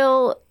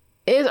Phil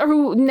is, or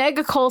who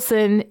Nega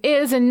Coulson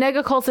is, and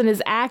Nega Coulson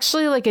is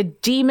actually like a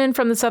demon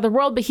from this other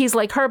world, but he's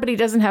like her, but he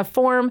doesn't have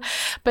form.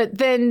 But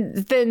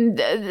then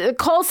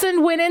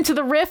Coulson went into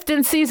the rift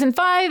in season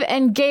 5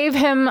 and gave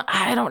him,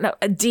 I don't know,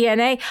 a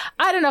DNA,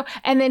 I don't know,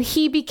 and then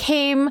he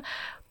became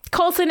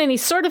Coulson, and he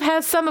sort of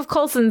has some of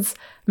Coulson's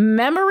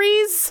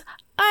memories,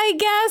 I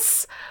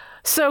guess.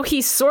 So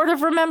he sort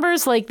of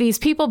remembers like these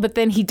people, but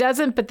then he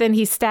doesn't. But then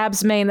he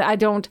stabs May, and I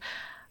don't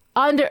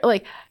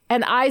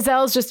and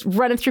Izel's just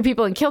running through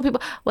people and killing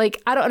people. Like,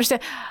 I don't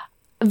understand.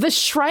 The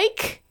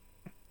Shrike,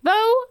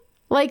 though,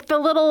 like the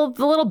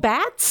little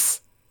bats,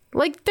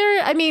 like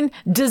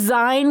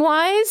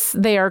design-wise,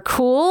 they are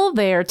cool.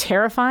 They are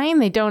terrifying.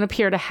 They don't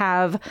appear to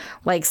have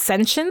like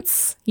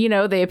sentience.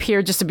 They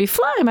appear just to be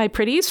fly, my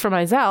pretties, from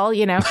Izel,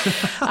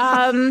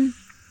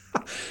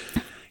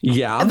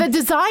 Yeah. The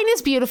design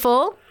is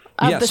beautiful.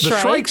 Yes, the the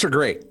Shrikes are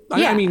great.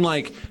 Yeah. I mean,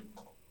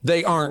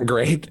 they aren't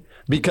great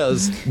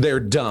because they're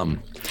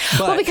dumb.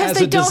 But because as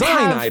they a don't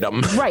design have,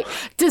 item. Right.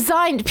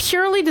 Designed,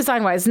 purely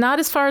design-wise, not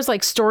as far as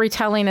like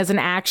storytelling as an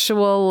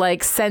actual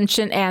like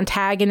sentient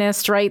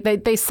antagonist, right?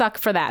 They suck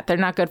for that. They're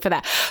not good for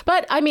that.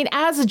 But I mean,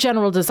 as a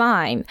general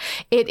design,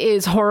 it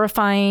is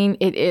horrifying.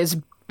 It is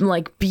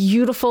like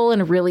beautiful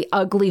in a really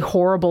ugly,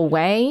 horrible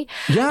way.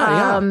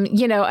 Yeah.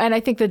 And I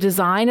think the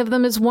design of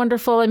them is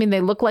wonderful. I mean,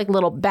 they look like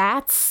little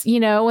bats,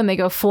 when they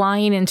go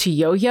flying into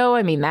Yo-Yo.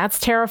 I mean, that's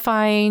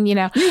terrifying, You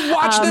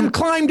watch them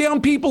climb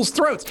down people's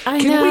throats.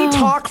 Can we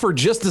talk for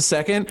just a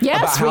second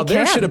about how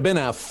there should have been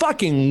a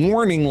fucking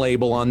warning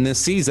label on this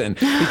season?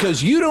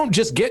 Because you don't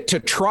just get to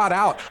trot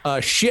out a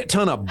shit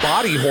ton of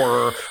body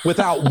horror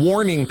without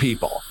warning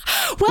people.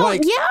 Well,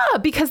 yeah,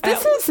 because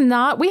this is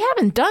not, we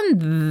haven't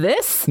done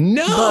this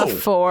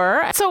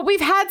before. So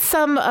we've had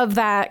some of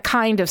that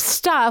kind of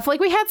stuff. Like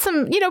we had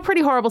some,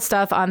 pretty horrible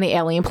stuff on the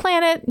alien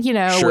planet, with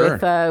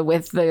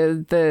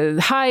the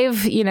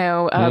Hive,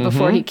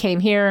 before he came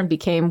here and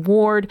became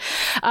Ward.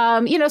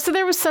 So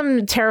there was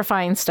some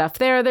terrifying stuff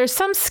there. There's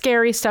some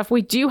scary stuff.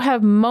 We do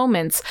have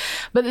moments,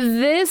 but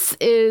this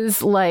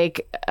is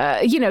like,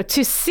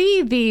 to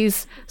see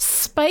these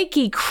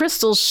spiky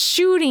crystals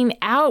shooting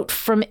out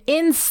from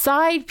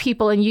inside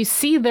people, and you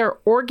see their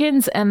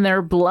organs and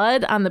their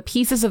blood on the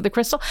pieces of the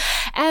crystal,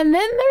 and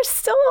then they're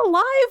still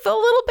alive a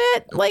little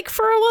bit, like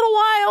for a little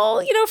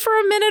while, for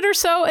a minute or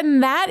so,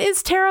 and that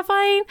is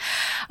terrifying.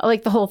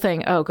 Like the whole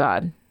thing. Oh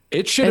God.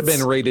 It should have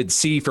been rated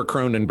C for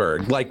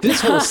Cronenberg. Like this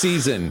whole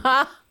season.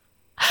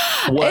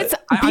 It's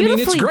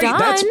it's great. Done.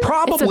 That's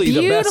probably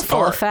the best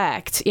part.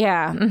 Effect.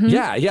 Yeah. Mm-hmm.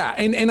 Yeah.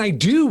 And I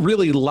do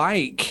really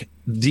like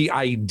the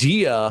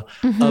idea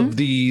of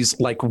these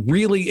like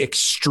really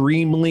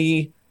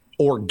extremely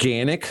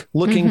organic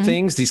looking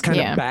things, these kind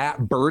of bat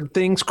bird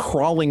things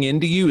crawling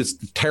into you is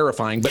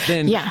terrifying. But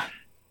then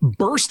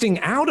bursting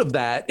out of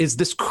that is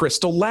this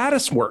crystal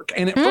lattice work.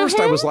 And at first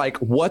I was like,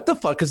 what the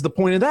fuck is the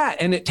point of that?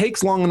 And it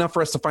takes long enough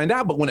for us to find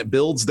out. But when it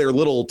builds their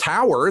little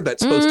tower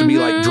that's supposed to be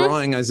like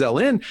drawing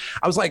Izel in,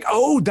 I was like,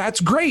 oh, that's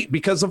great.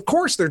 Because of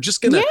course they're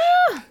just going to,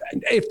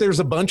 if there's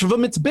a bunch of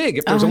them, it's big.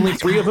 If there's only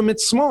 3 of them,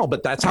 it's small.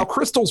 But that's how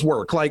crystals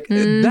work. Like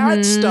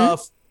that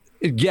stuff.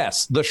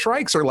 Yes, the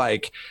Shrikes are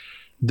like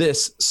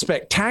this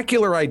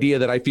spectacular idea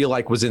that I feel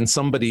like was in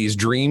somebody's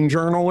dream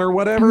journal or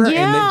whatever. And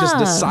they just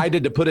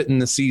decided to put it in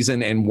the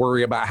season and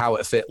worry about how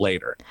it fit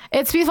later.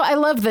 It's beautiful. I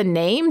love the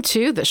name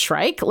too, the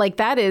Shrike. Like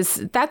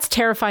that's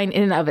terrifying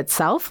in and of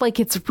itself. Like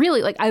it's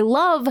really like, I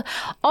love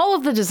all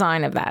of the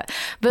design of that.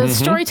 The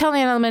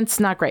storytelling elements,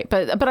 not great,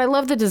 but I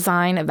love the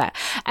design of that.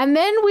 And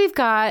then we've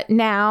got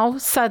now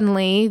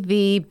suddenly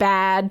the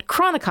bad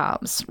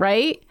Chronicoms,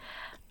 right?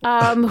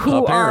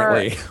 Who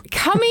are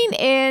coming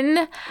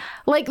in.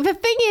 Like the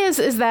thing is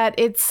that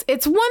it's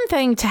one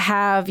thing to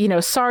have,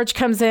 Sarge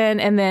comes in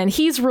and then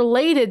he's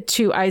related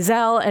to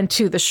Izel and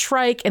to the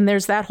Shrike, and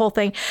there's that whole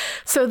thing.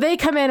 So they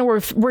come in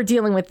and we're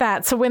dealing with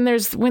that. So when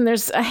there's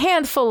a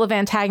handful of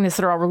antagonists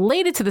that are all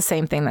related to the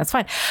same thing, that's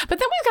fine. But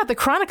then we've got the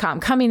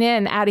Chronicom coming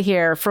in out of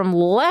here from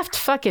left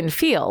fucking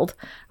field,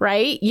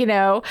 right?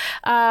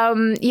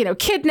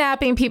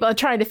 Kidnapping people and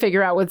trying to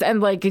figure out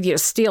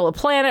steal a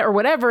planet or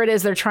whatever it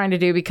is they're trying to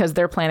do because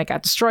their planet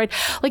got destroyed.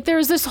 Like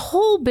there's this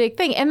whole big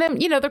thing. And then,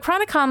 the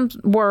Chronicoms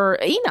were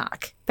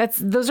Enoch.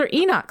 Those are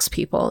Enoch's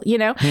people,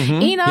 Enoch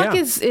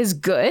is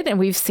good, and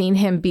we've seen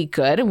him be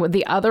good. And with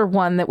the other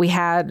one that we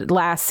had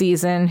last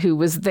season, who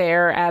was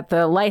there at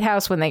the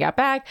lighthouse when they got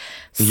back,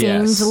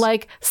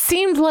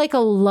 seemed like a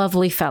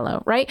lovely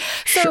fellow, right?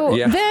 So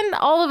then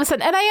all of a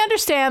sudden, and I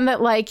understand that,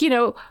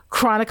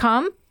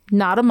 Chronicom,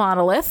 not a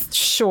monolith,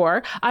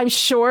 sure. I'm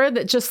sure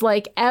that just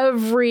like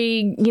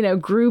every,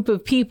 group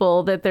of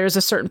people, that there's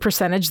a certain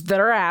percentage that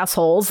are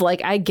assholes.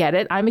 Like, I get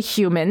it. I'm a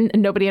human,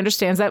 and nobody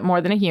understands that more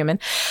than a human.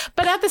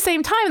 But at the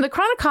same time, the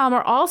Chronicom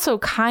are also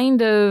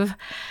kind of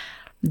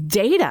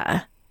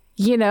Data.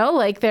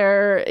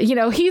 They're,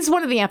 he's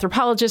one of the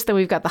anthropologists. Then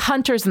we've got the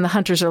hunters, and the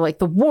hunters are like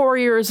the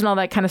warriors and all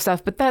that kind of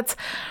stuff. But that's,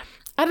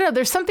 I don't know,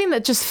 there's something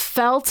that just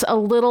felt a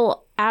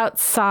little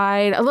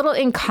outside, a little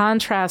in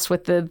contrast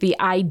with the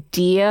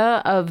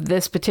idea of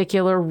this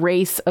particular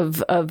race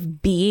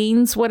of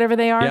beings, whatever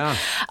they are.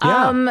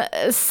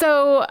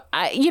 So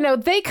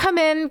they come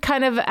in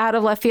kind of out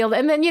of left field,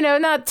 and then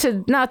not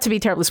to be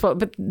terribly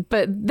spoiled,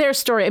 but their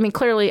story, I mean,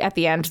 clearly at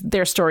the end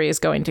their story is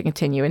going to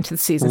continue into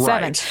season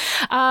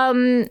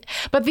 7.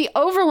 But the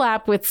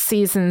overlap with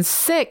season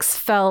 6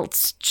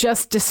 felt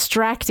just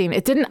distracting. I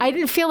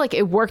didn't feel like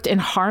it worked in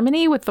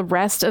harmony with the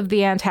rest of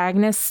the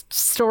antagonist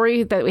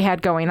story that we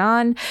had going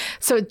on.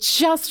 So it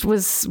just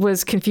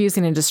was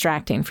confusing and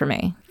distracting for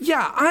me.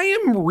 Yeah, I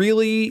am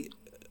really,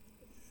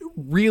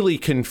 really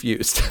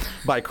confused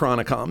by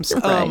Chronicoms.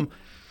 Right.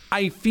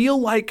 I feel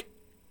like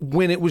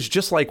when it was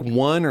just like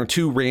 1 or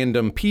 2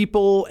 random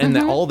people and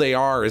that all they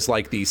are is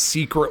like these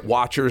secret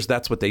watchers,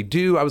 that's what they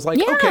do. I was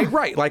like, okay,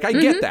 right. Like, I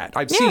get that.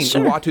 I've seen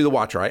Uatu the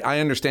Watcher. I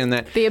understand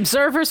that. The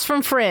observers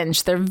from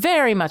Fringe, they're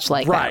very much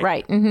like that.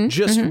 Right.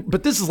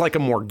 But this is like a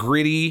more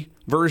gritty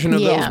version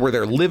of those where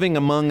they're living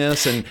among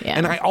us. And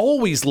I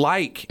always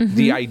like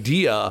the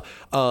idea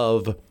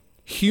of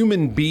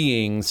human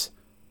beings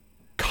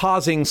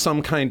causing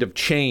some kind of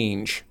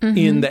change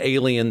in the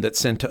alien that's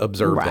sent to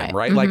observe them,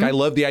 right? Like, I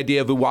love the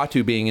idea of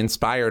Uatu being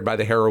inspired by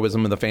the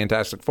heroism of the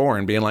Fantastic Four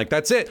and being like,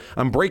 that's it.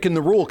 I'm breaking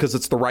the rule because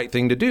it's the right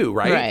thing to do,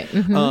 right?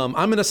 I'm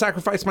going to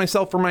sacrifice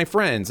myself for my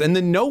friends. And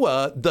then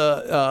Noah,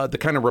 the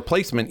kind of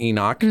replacement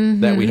Enoch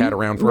that we had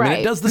around for a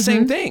minute, does the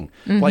same thing.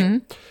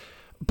 Like,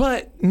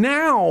 but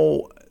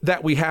now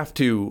that we have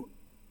to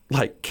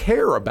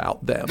care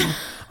about them,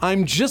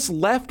 I'm just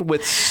left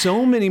with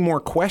so many more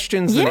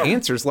questions than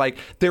answers. Like,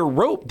 they're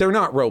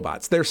not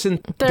robots. They're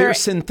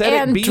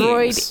synthetic beings.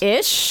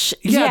 Android-ish.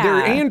 Yeah,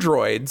 they're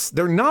androids.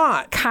 They're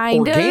not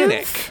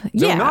organic.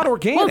 They're not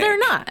organic. Well, they're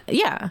not.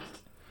 Yeah.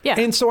 Yeah.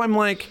 And so I'm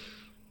like,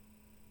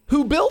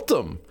 who built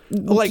them?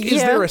 Like,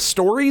 is there a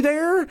story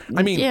there?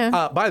 I mean,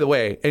 by the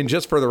way, and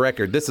just for the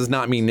record, this is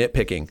not me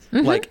nitpicking.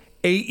 Like,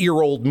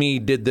 8-year-old me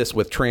did this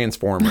with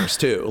Transformers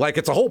too. Like,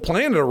 it's a whole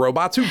planet of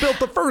robots. Who built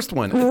the first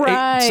one?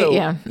 Right.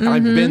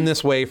 I've been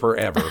this way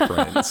forever,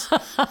 friends.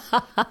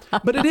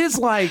 But it is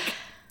like,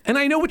 and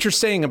I know what you're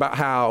saying about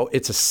how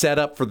it's a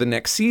setup for the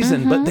next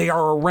season, but they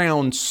are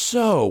around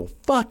so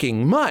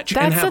fucking much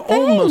and have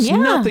almost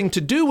nothing to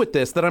do with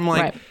this that I'm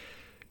like,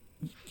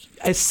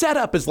 a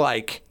setup is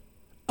like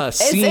a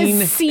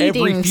scene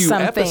every few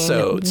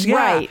episodes.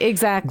 Right,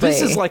 exactly.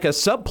 This is like a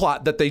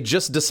subplot that they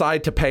just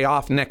decide to pay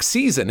off next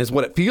season is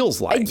what it feels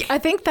like. I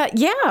think that,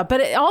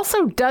 but it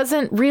also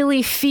doesn't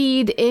really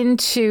feed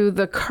into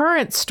the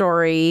current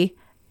story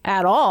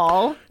at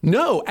all.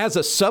 No, as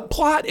a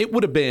subplot, it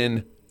would have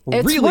been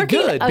really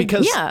good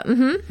because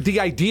the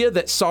idea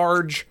that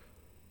Sarge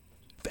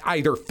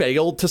either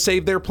failed to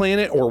save their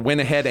planet or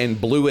went ahead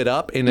and blew it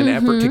up in an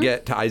effort to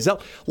get to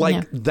Izel.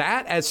 Like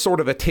that as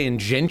sort of a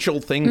tangential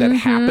thing that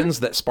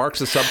happens that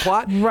sparks a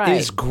subplot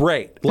is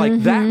great.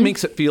 Like that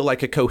makes it feel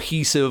like a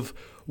cohesive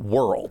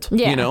world.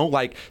 You know,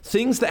 like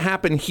things that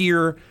happen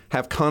here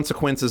have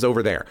consequences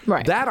over there.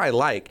 Right. That I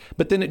like.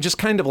 But then it just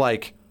kind of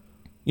like,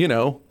 you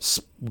know,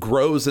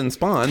 grows and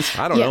spawns.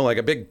 I don't know, like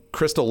a big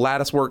crystal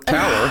latticework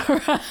tower,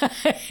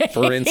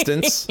 for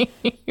instance.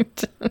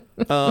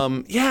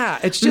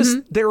 It's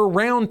just they're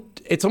around.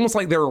 It's almost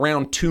like they're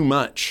around too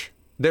much.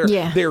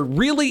 They're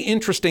really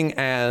interesting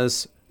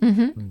as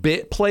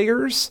bit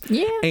players,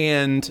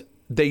 and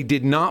they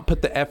did not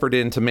put the effort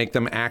in to make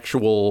them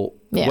actual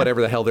whatever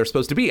the hell they're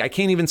supposed to be. I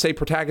can't even say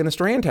protagonist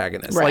or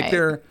antagonist. Right. Like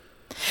they're.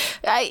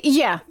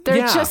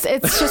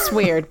 It's just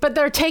weird, but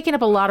they're taking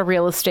up a lot of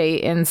real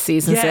estate in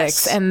season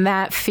 6, and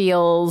that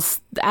feels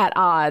at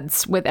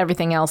odds with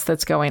everything else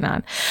that's going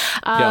on.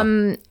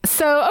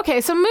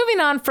 So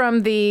moving on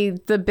from the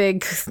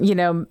big, you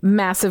know,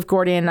 massive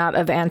Gordian knot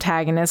of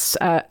antagonists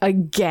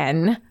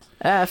again,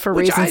 for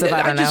reasons of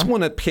I don't know. I just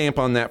want to camp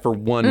on that for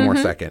one more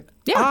second.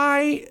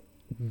 I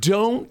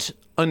don't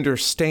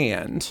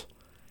understand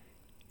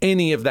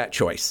any of that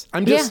choice.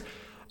 I'm just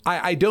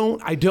I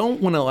don't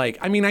want to like,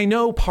 I mean, I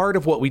know part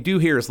of what we do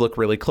here is look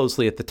really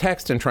closely at the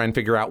text and try and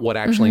figure out what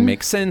actually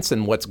makes sense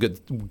and what's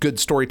good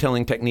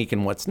storytelling technique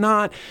and what's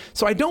not.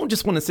 So I don't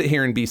just want to sit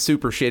here and be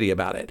super shitty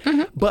about it.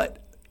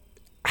 But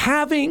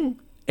having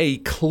a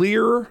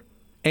clear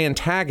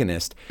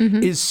antagonist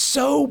is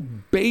so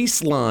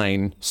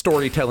baseline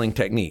storytelling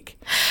technique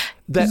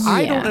that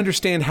I don't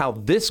understand how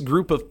this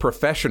group of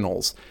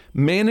professionals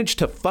managed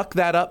to fuck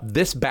that up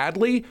this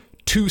badly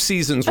 2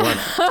 seasons running.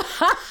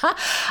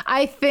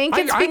 I think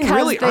it's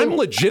because I'm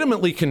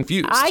legitimately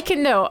confused. I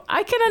can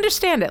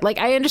understand it. Like,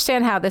 I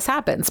understand how this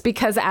happens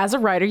because as a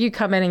writer, you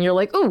come in and you're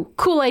like, "Ooh,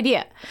 cool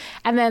idea,"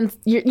 and then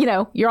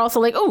you're also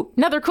like, "Ooh,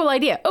 another cool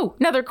idea. Oh,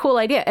 another cool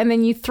idea," and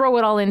then you throw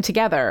it all in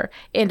together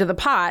into the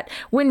pot.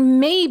 When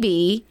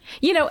maybe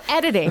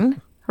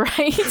editing.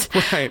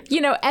 Right.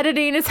 You know,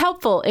 editing is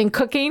helpful in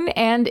cooking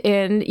and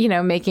in,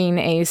 making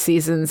a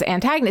season's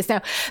antagonist.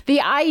 Now,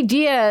 the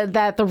idea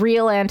that the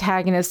real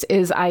antagonist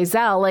is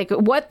Izel, like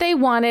what they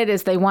wanted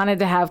is they wanted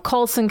to have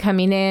Coulson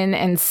coming in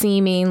and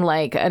seeming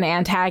like an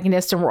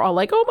antagonist. And we're all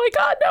like, oh my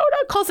God, no,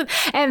 not Coulson.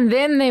 And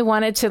then they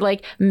wanted to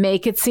like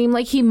make it seem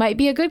like he might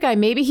be a good guy.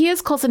 Maybe he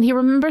is Coulson. He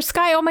remembers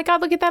Skye. Oh my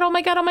God, look at that. Oh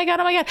my God, oh my God,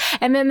 oh my God.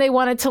 And then they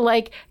wanted to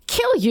like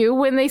kill you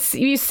when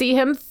you see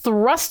him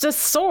thrust a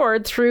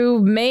sword through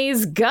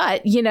May's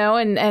gut,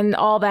 and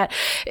all that.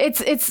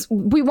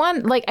 We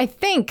want, like, I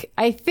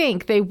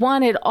think they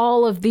wanted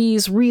all of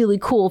these really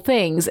cool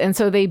things. And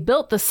so they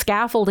built the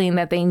scaffolding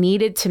that they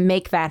needed to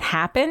make that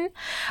happen.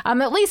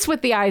 At least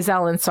with the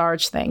Izel and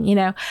Sarge thing,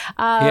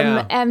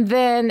 and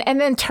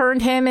then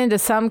turned him into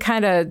some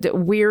kind of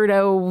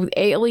weirdo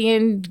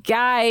alien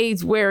guy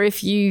where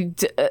if you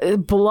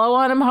blow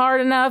on him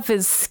hard enough,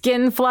 his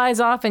skin flies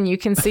off and you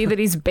can see that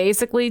he's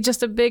basically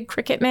just a big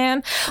cricket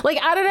man. Like,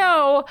 I don't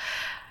know.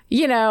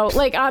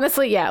 Like,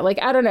 honestly,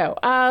 like, I don't know.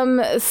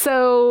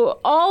 So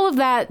all of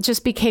that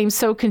just became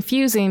so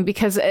confusing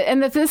because,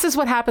 and this is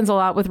what happens a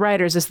lot with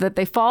writers, is that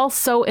they fall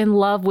so in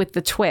love with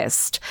the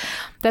twist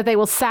that they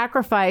will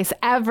sacrifice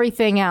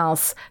everything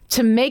else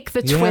to make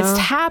the twist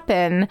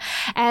happen.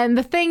 And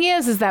the thing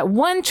is that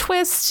one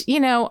twist,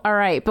 all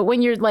right. But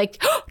when you're like,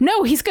 oh,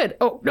 no, he's good.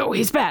 Oh, no,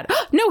 he's bad.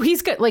 Oh, no,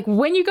 he's good. Like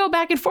when you go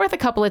back and forth a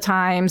couple of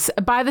times,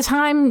 by the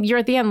time you're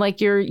at the end, like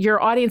your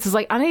audience is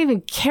like, I don't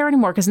even care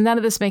anymore because none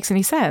of this makes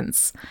any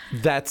sense.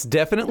 That's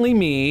definitely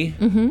me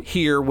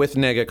here with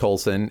Nega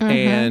Coulson.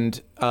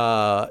 And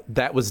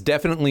that was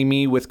definitely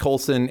me with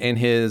Coulson and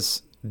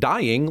his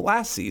dying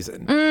last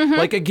season.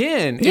 Like,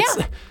 again,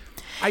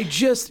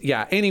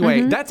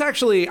 anyway, that's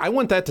actually, I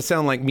want that to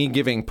sound like me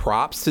giving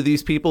props to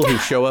these people who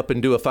show up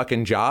and do a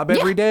fucking job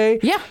every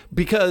day.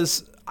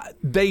 Because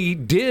they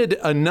did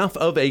enough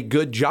of a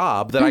good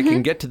job that I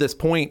can get to this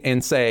point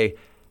and say,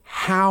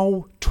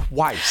 how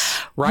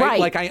twice right?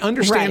 Like I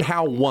understand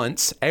how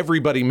once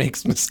everybody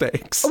makes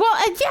mistakes. Well,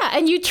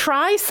 and you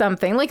try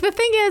something. Like the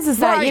thing is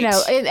that, you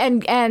know,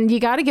 and you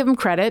got to give them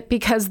credit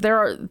because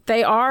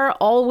they are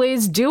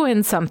always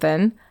doing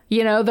something.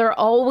 You know, they're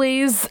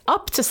always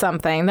up to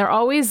something. They're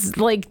always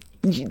like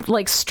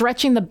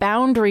stretching the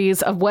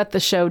boundaries of what the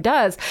show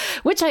does,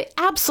 which I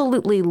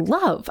absolutely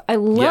love. I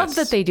love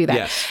that they do that.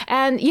 Yes.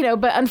 And, you know,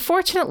 but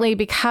unfortunately,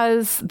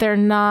 because they're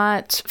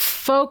not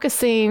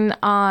focusing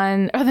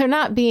on, or they're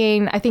not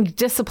being, I think,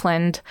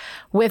 disciplined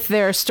with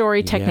their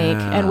story technique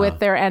and with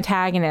their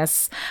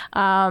antagonists,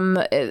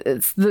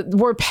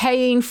 we're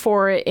paying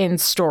for it in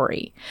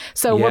story.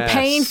 So we're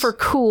paying for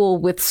cool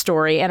with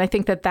story. And I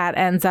think that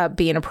ends up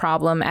being a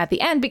problem at the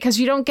end because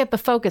you don't get the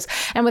focus.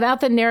 And without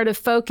the narrative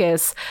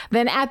focus,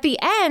 then at the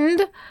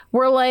end,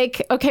 we're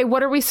like, okay,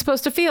 what are we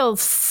supposed to feel?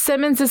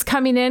 Simmons is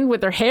coming in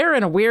with her hair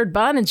in a weird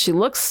bun and she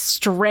looks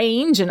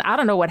strange and I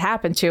don't know what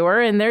happened to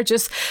her. And they're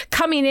just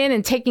coming in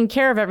and taking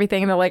care of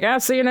everything. And they're like, I'll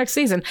see you next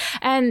season.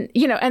 And,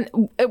 you know, and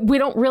we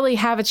don't really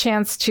have a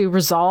chance to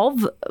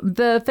resolve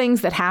the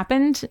things that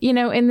happened, you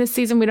know, in this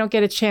season. We don't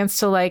get a chance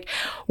to like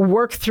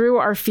work through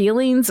our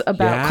feelings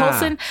about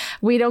Coulson.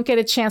 We don't get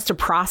a chance to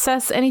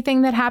process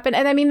anything that happened.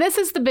 And I mean, this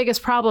is the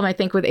biggest problem, I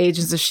think, with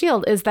Agents of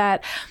S.H.I.E.L.D. is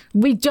that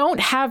we don't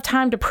have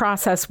time to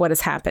process what has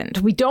happened.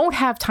 We don't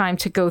have time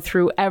to go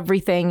through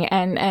everything.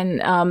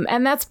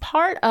 And that's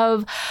part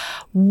of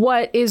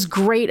what is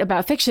great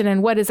about fiction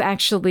and what is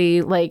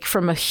actually, like,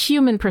 from a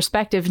human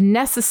perspective,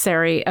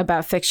 necessary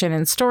about fiction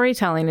and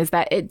storytelling is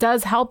that it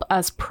does help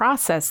us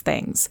process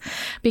things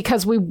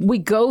because we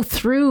go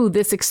through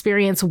this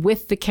experience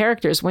with the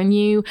characters. When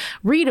you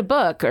read a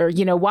book or,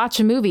 you know, watch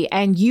a movie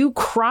and you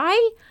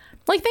cry,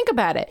 like, think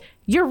about it.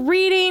 You're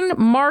reading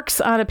marks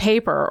on a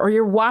paper or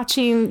you're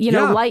watching, you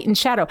know, light and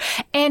shadow,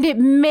 and it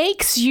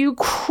makes you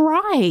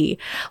cry.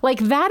 Like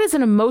that is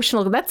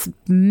that's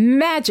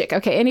magic.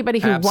 Okay. Anybody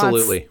who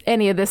wants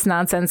any of this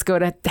nonsense, go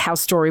to How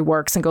Story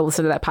Works and go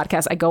listen to that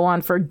podcast. I go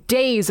on for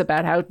days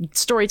about how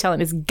storytelling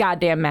is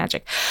goddamn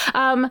magic.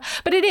 But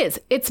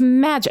it's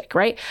magic,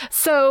 right?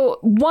 So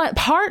what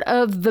part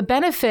of the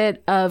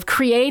benefit of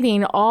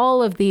creating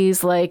all of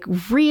these like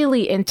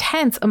really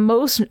intense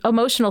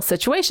emotional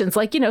situations,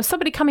 like, you know,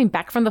 somebody coming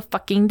back from the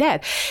fucking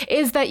dead,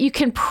 is that you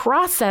can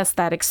process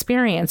that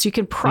experience. You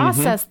can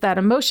process that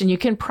emotion. You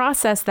can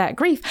process that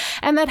grief.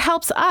 And that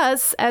helps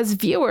us as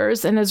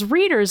viewers and as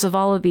readers of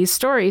all of these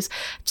stories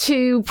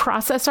to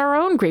process our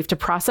own grief, to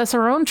process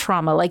our own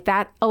trauma. Like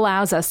that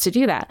allows us to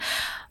do that.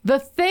 The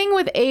thing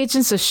with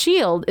Agents of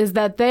S.H.I.E.L.D. is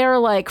that they're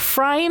like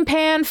frying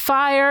pan,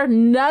 fire,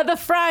 another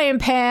frying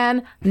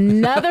pan,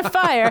 another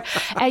fire.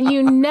 And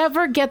you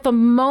never get the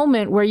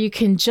moment where you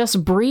can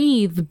just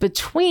breathe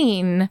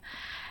between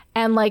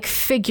and like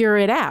figure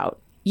it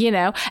out, you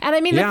know? And I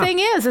mean, the thing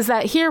is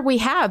that here we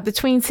have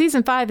between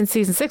season 5 and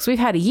season 6, we've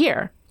had a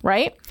year,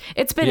 right?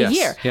 It's been a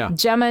year. Yeah.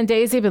 Gemma and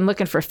Daisy have been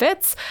looking for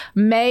fits.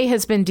 May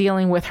has been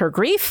dealing with her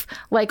grief,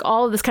 like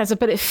all of this kind of stuff,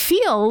 but it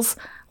feels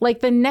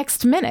like the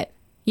next minute,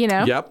 you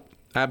know? Yep.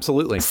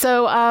 Absolutely.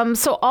 So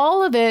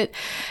all of it,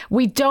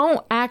 we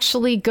don't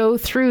actually go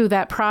through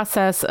that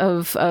process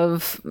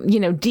of, you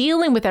know,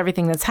 dealing with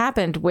everything that's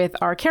happened with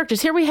our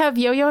characters. Here we have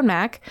Yo-Yo and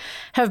Mac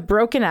have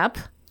broken up.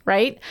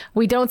 Right?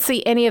 We don't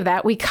see any of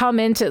that. We come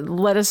in to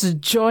let us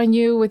join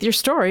you with your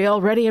story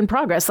already in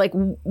progress. Like,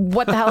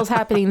 what the hell is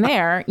happening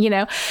there? You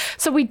know?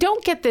 So we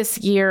don't get this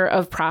year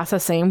of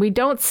processing. We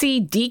don't see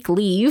Deke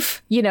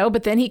leave, you know,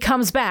 but then he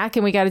comes back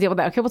and we got to deal with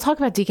that. Okay, we'll talk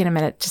about Deke in a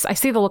minute. Just, I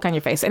see the look on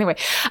your face. Anyway.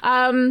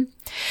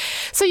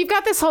 So you've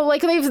got this whole,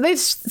 like, they've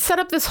set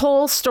up this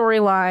whole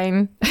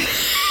storyline.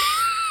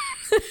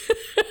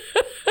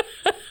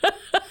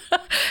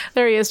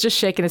 There he is, just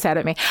shaking his head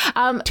at me.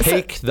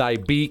 Take thy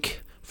beak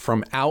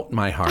from out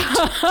my heart.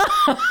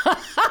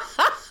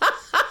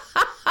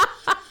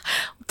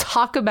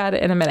 Talk about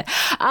it in a minute.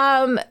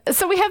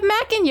 So we have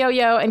Mac and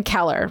Yo-Yo and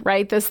Keller,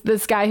 right?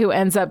 This guy who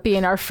ends up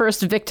being our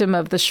first victim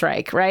of the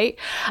Shrike, right?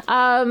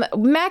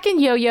 Mac and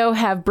Yo-Yo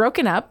have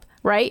broken up,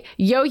 right?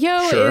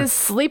 Yo-Yo is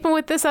sleeping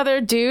with this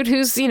other dude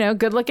who's, you know,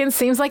 good looking,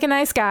 seems like a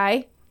nice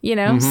guy. You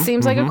know,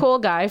 seems like a cool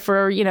guy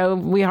for, you know,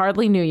 we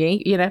hardly knew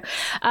ye, you know.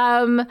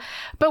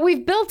 But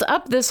we've built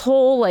up this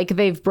whole, like,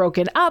 they've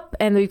broken up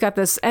and we've got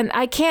this, and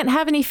I can't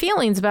have any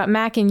feelings about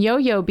Mac and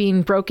Yo-Yo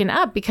being broken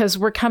up because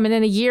we're coming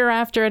in a year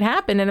after it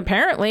happened. And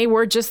apparently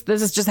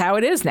this is just how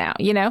it is now,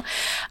 you know.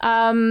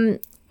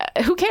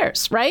 Who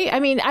cares, right? I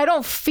mean, I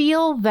don't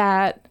feel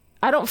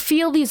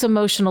these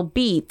emotional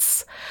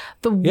beats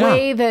the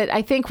way that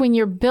I think when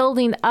you're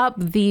building up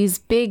these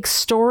big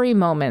story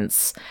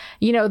moments,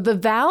 you know, the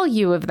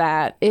value of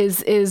that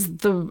is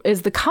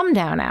the come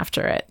down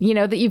after it, you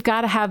know, that you've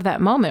got to have that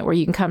moment where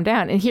you can come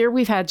down. And here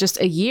we've had just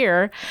a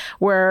year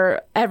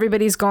where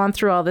everybody's gone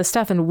through all this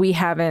stuff and we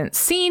haven't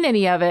seen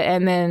any of it.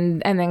 And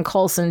then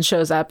Coulson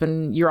shows up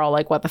and you're all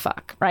like, what the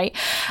fuck? Right.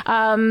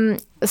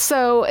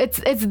 So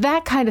it's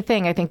that kind of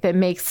thing, I think, that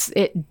makes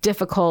it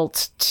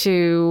difficult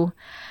to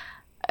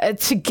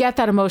get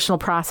that emotional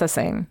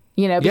processing,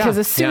 you know, because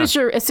as soon as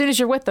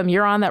you're with them,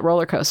 you're on that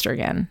roller coaster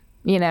again.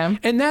 you know?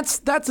 And that's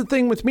the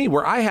thing with me,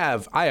 where I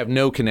have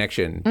no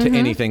connection to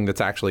anything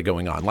that's actually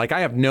going on. Like,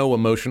 I have no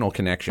emotional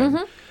connection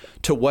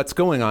to what's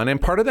going on. And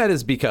part of that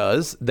is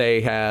because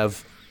they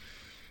have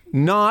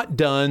not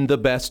done the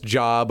best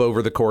job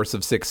over the course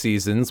of 6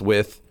 seasons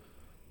with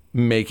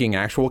making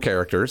actual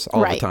characters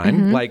all the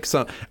time. Like,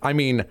 so, I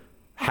mean,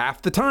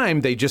 half the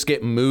time they just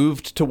get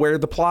moved to where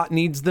the plot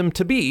needs them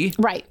to be.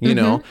 Right. You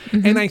know?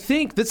 And I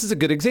think this is a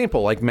good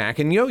example, like Mac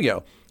and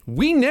Yo-Yo.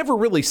 We never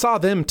really saw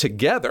them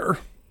together.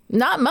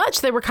 Not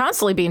much. They were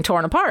constantly being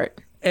torn apart.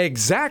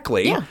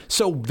 Exactly. Yeah.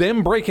 So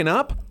them breaking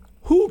up,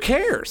 who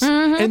cares?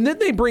 And then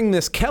they bring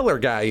this Keller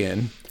guy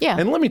in. Yeah.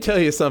 And let me tell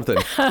you something.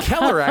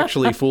 Keller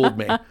actually fooled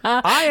me.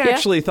 I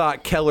actually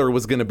thought Keller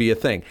was going to be a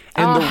thing.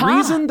 And the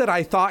reason that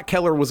I thought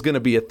Keller was going to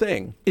be a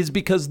thing is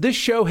because this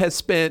show has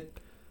spent,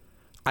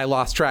 I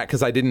lost track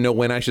because I didn't know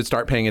when I should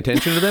start paying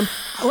attention to them.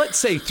 Let's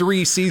say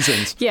 3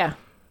 seasons. Yeah.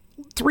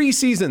 3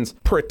 seasons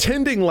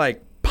pretending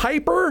like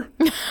Piper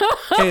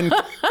and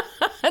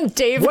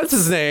Davis. what's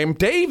his name?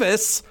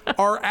 Davis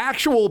are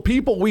actual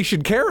people we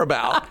should care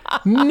about.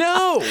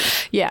 No.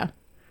 Yeah.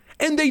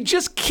 And they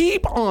just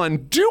keep on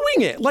doing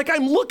it. Like,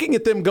 I'm looking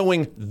at them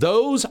going,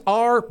 those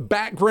are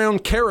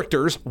background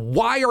characters.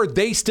 Why are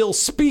they still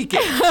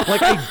speaking?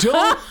 Like, I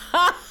don't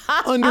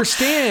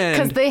understand.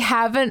 Because they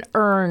haven't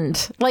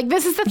earned. Like,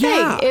 this is the thing,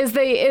 Yeah.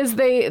 is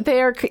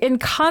they are in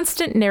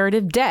constant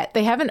narrative debt.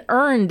 They haven't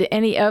earned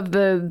any of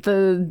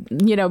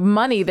the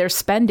money they're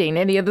spending,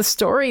 any of the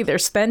story they're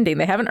spending.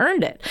 They haven't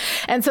earned it.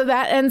 And so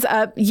that ends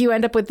up, you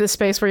end up with this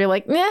space where you're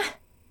like, nah.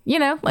 You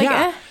know, like,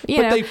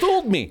 but they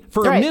fooled me.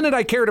 For a minute,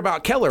 I cared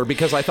about Keller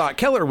because I thought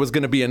Keller was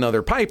going to be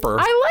another Piper.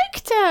 I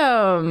liked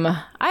him.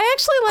 I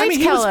actually liked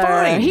he Keller. was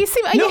fine. He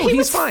seemed, he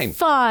was fine.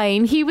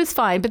 fine. He was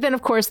fine. But then,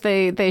 of course,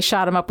 they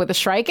shot him up with a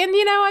strike. And,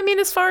 you know, I mean,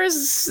 as far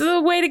as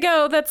the way to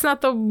go, that's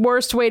not the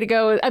worst way to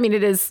go. I mean,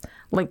 it is.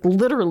 Like,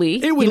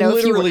 literally. It would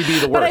literally be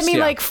the worst. But I mean,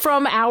 like,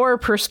 from our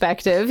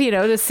perspective, you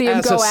know, to see him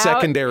as go a out.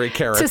 secondary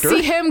character. To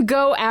see him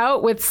go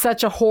out with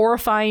such a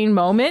horrifying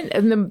moment.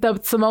 And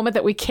that's the moment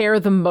that we care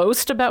the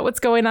most about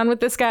what's going on with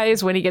this guy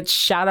is when he gets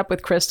shot up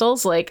with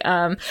crystals. Like,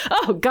 oh,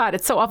 God,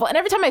 it's so awful. And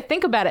every time I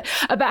think about it,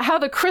 about how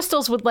the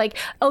crystals would, like,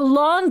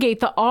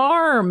 elongate the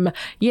arm,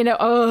 you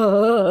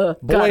know,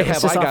 boy, God,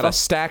 have I got a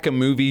stack of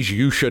movies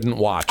you shouldn't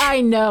watch.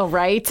 I know,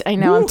 right? I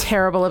know. Woo. I'm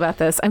terrible about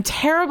this.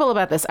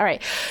 All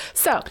right.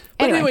 So,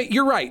 But anyway,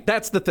 you're right.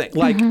 That's the thing.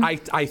 Like,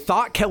 I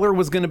thought Keller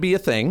was going to be a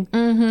thing,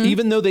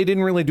 even though they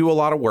didn't really do a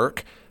lot of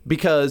work,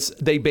 because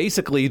they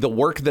basically, the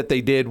work that they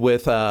did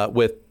with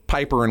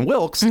Piper and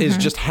Wilkes is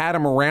just had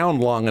them around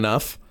long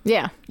enough.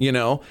 Yeah. You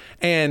know,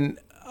 and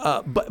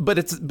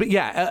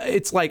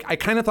it's like I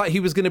kind of thought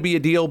he was going to be a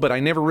deal, but I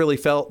never really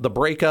felt the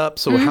breakup.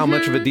 So how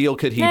much of a deal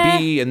could he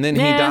be? And then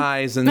he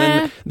dies, and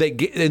then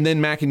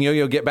then Mac and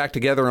Yo-Yo get back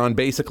together on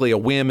basically a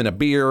whim and a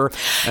beer,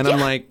 and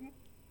I'm like.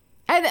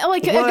 And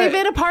like they've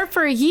been apart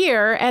for a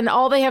year, and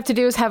all they have to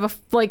do is have a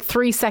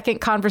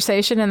 3-second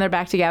conversation, and they're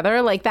back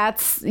together. Like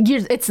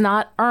it's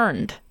not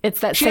earned. It's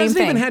that she same hasn't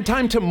thing. even had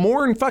time to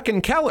mourn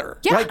fucking Keller.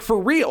 Yeah. Like, for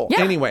real.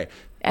 Yeah. Anyway,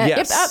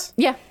 yes.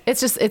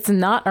 It's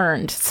not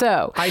earned.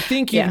 So I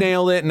think you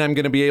nailed it, and I'm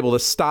going to be able to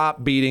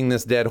stop beating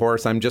this dead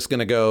horse. I'm just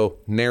going to go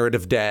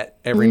narrative debt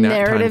every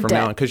time from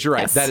now on, because you're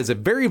right. Yes. That is a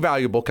very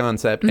valuable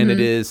concept, and it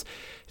is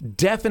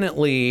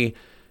definitely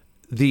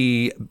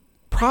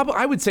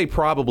I would say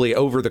probably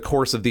over the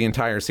course of the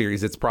entire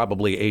series, it's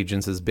probably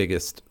Agents'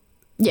 biggest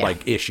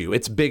issue.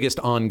 Its biggest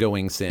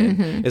ongoing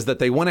sin is that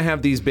they want to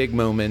have these big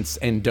moments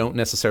and don't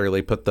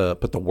necessarily put the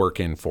work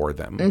in for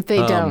them. They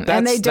don't,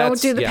 and they don't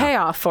do the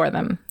payoff for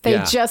them.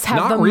 They just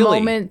have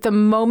the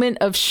moment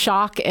of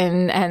shock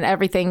and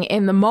everything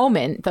in the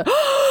moment.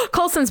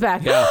 Coulson's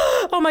back. Yeah.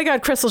 Oh my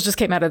God, crystals just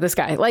came out of this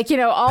guy. Like, you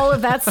know, all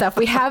of that stuff.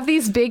 We have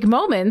these big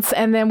moments,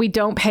 and then we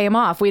don't pay them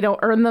off. We don't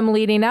earn them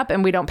leading up,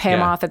 and we don't pay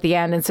them off at the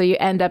end. And so you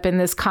end up in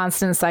this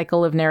constant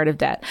cycle of narrative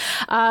debt.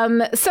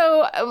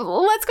 So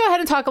let's go ahead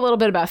and talk a little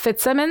bit about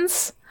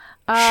Fitzsimmons.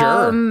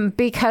 Sure.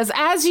 Because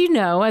as you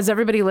know, as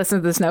everybody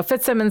listening to this know,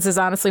 Fitzsimmons is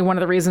honestly one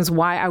of the reasons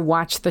why I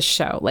watch the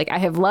show. Like, I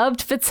have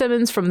loved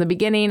Fitzsimmons from the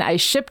beginning. I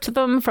shipped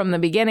them from the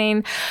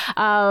beginning.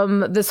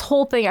 This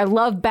whole thing, I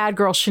love Bad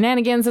Girl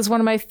Shenanigans is one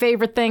of my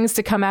favorite things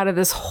to come out of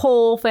this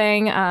whole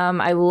thing.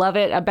 I love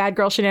it. Bad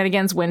Girl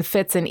Shenanigans, when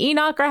Fitz and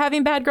Enoch are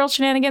having Bad Girl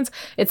Shenanigans,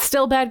 it's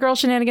still Bad Girl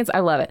Shenanigans. I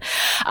love it.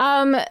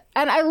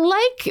 And I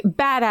like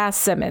badass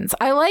Simmons.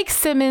 I like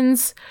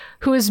Simmons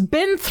who has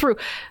been through.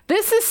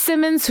 This is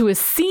Simmons who has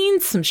seen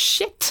some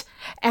shit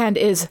and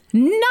is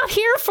not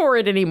here for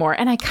it anymore.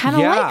 And I kind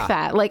of like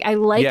that. Like, I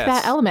like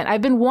that element.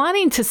 I've been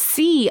wanting to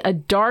see a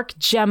dark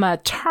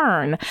Gemma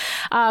turn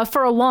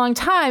for a long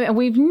time, and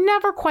we've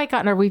never quite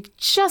gotten her. We've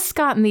just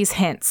gotten these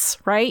hints,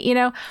 right? You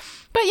know,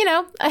 but you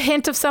know, a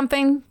hint of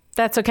something,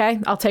 that's okay.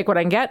 I'll take what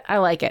I can get. I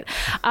like it.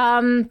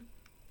 The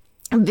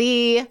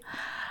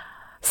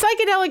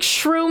psychedelic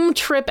shroom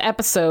trip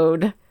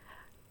episode,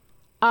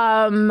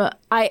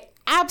 I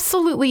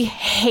absolutely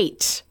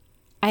hate.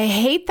 I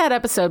hate that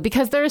episode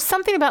because there's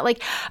something about,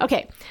 like,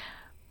 okay,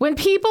 when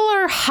people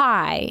are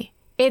high,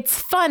 it's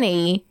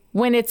funny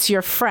when it's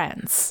your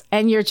friends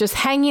and you're just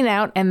hanging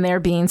out and they're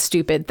being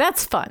stupid.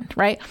 That's fun,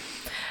 right?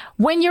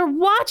 When you're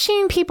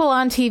watching people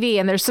on TV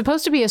and there's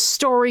supposed to be a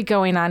story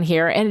going on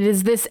here, and it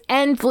is this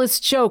endless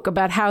joke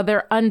about how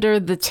they're under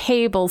the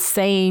table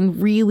saying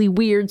really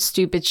weird,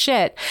 stupid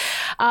shit,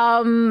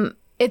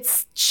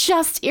 it's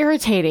just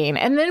irritating.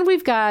 And then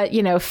we've got,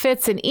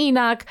 Fitz and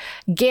Enoch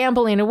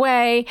gambling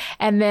away.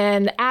 And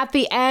then at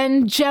the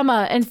end,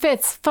 Gemma and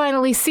Fitz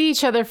finally see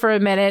each other for a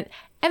minute.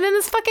 And then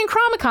this fucking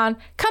Chromicon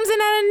comes in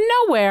out of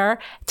nowhere,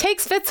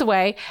 takes Fitz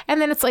away.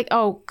 And then it's like,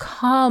 oh,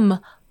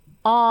 come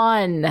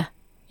on.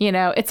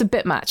 It's a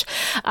bit much.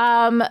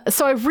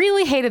 So I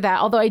really hated that.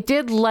 Although I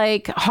did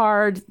like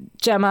hard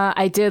Gemma.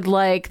 I did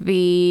like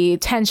the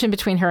tension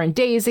between her and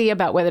Daisy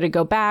about whether to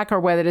go back or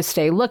whether to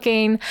stay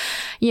looking,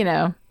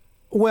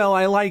 Well,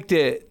 I liked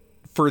it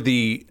for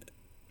the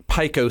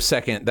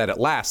picosecond that it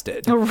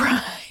lasted.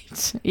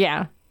 Right.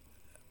 Yeah.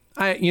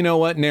 You know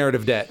what?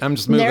 Narrative debt. I'm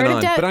just moving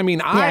on. Debt? But I mean,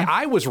 Yeah.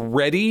 I was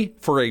ready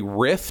for a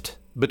rift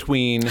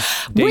between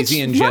Daisy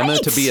and Gemma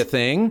to be a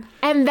thing.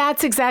 And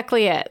that's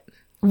exactly it.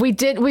 We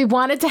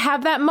wanted to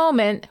have that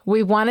moment.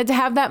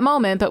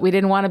 But we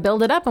didn't want to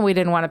build it up and we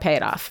didn't want to pay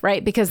it off,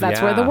 right? Because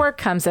that's where the work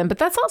comes in. But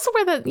that's also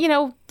where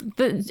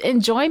the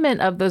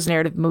enjoyment of those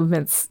narrative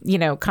movements,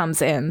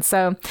 comes in.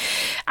 So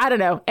I don't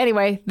know.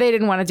 Anyway, they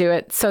didn't want to do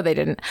it, so they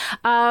didn't.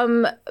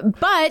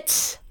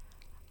 But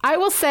I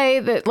will say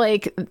that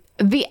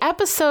the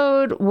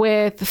episode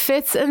with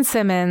Fitz and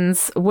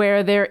Simmons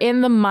where they're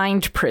in the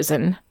mind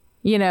prison,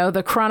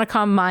 the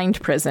Chronicom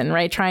mind prison,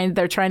 right?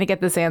 They're trying to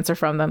get this answer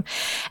from them.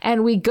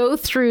 And we go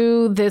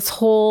through this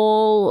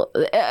whole,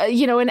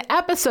 an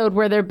episode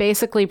where they're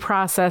basically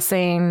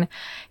processing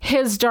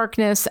his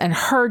darkness and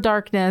her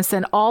darkness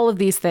and all of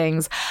these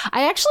things.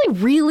 I actually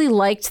really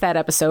liked that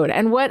episode.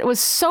 And what was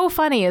so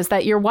funny is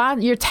that you're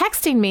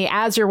texting me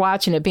as you're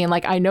watching it being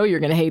like, I know you're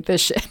going to hate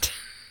this shit.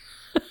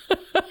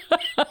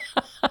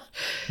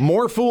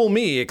 More fool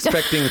me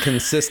expecting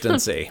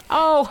consistency.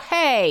 Oh,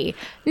 hey.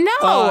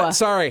 No.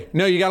 Sorry.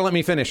 No, you got to let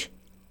me finish.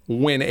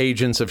 When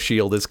Agents of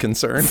S.H.I.E.L.D. is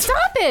concerned.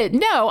 Stop it.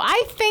 No,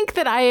 I think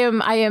that I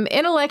am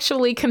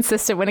intellectually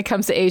consistent when it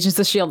comes to Agents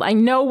of S.H.I.E.L.D. I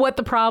know what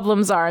the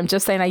problems are. I'm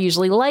just saying I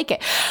usually like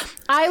it.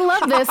 I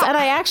love this, and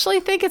I actually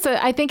think it's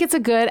a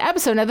good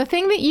episode. Now, the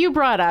thing that you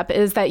brought up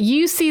is that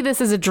you see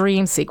this as a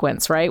dream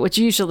sequence, right? Which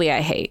usually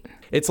I hate.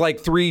 It's like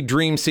 3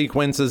 dream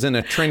sequences in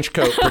a trench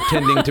coat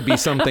pretending to be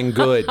something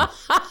good.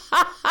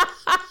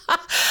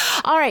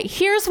 All right,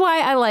 here's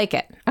why I like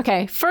it.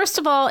 Okay, first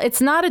of all,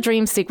 it's not a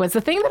dream sequence.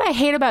 The thing that I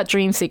hate about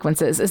dream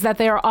sequences is that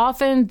they are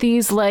often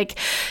these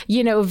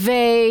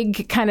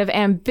vague, kind of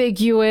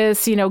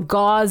ambiguous,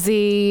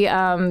 gauzy,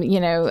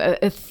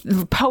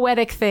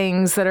 poetic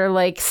things that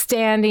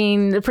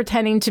are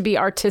pretending to be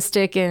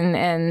artistic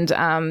and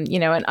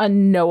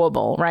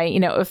unknowable, right?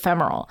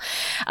 Ephemeral.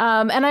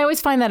 And I always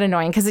find that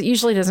annoying because it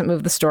usually doesn't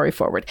move the story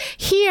forward.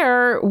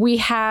 Here we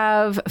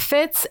have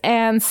Fitz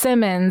and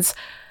Simmons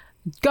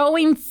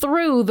going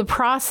through the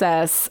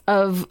process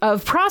of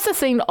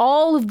processing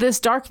all of this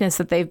darkness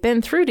that they've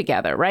been through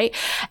together, right?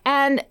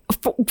 And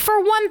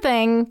for one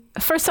thing,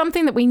 for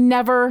something that we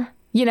never,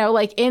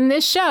 in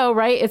this show,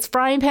 right? It's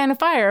frying pan and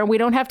fire. We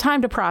don't have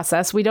time to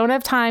process. We don't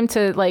have time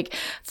to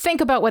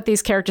think about what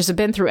these characters have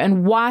been through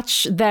and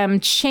watch them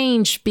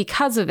change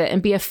because of it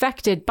and be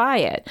affected by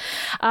it.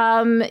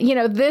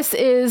 This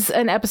is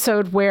an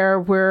episode where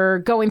we're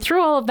going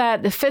through all of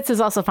that. Fitz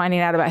is also finding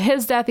out about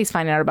his death. He's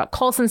finding out about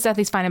Coulson's death.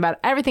 He's finding out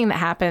everything that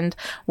happened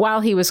while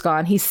he was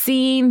gone. He's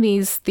seeing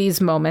these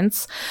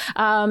moments.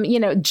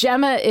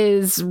 Gemma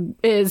is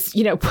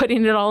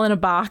putting it all in a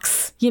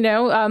box,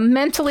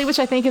 mentally, which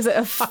I think is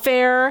a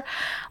fair,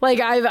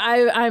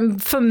 I'm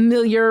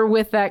familiar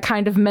with that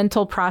kind of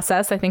mental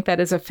process. I think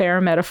that is a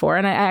fair metaphor,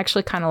 and I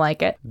actually kind of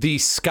like it. The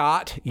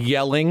Scott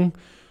yelling,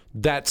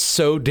 "That's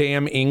so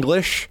damn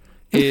English,"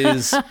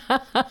 is,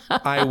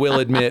 I will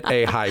admit,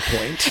 a high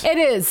point. It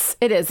is.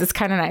 It's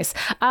kind of nice.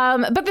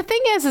 But the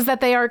thing is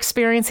that they are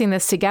experiencing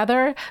this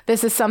together.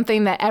 This is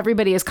something that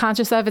everybody is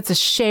conscious of. It's a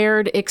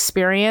shared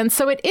experience.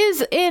 So it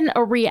is in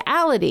a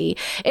reality.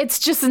 It's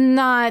just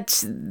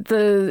not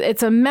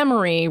it's a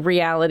memory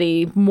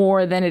reality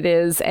more than it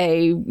is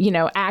a,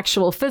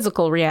 actual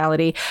physical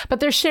reality.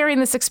 But they're sharing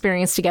this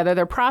experience together.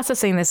 They're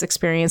processing this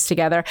experience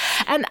together.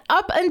 And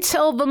up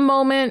until the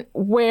moment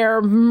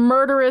where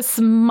murderous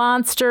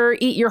monster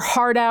eat your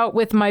heart out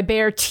with my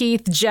bare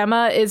teeth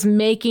Gemma is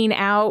making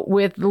out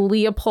with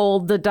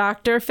Leopold the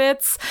Dr.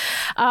 Fitz,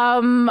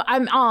 I'm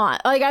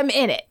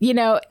in it,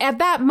 at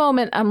that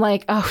moment. I'm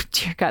like, oh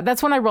dear God.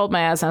 That's when I rolled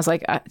my eyes and I was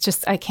like,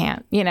 I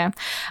can't,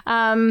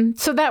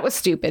 so that was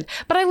stupid,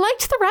 but I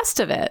liked the rest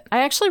of it. I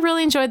actually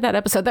really enjoyed that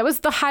episode. That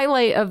was the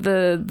highlight of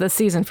the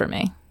season for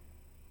me.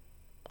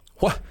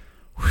 What?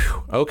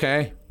 Whew.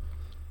 Okay.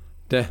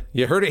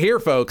 You heard it here,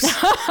 folks.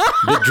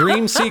 The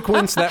dream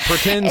sequence that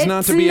pretends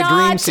not to be a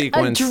dream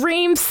sequence. It's not a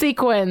dream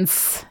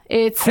sequence.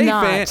 It's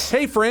not.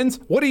 Hey, friends,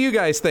 what do you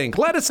guys think?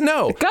 Let us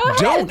know. Go ahead.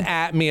 Don't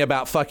at me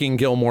about fucking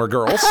Gilmore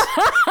Girls.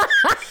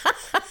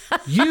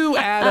 You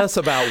add us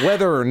about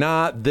whether or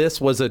not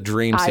this was a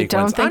dream I sequence.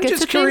 don't think I'm it's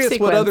just a dream curious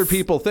what other sequence.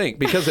 people think,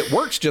 because it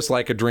works just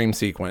like a dream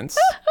sequence.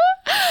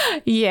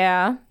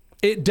 Yeah.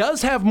 It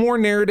does have more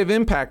narrative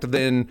impact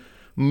than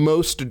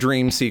most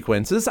dream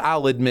sequences.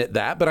 I'll admit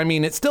that. But I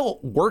mean, it still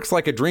works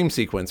like a dream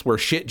sequence where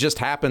shit just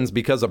happens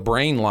because of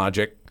brain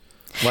logic.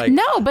 Like,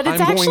 No, but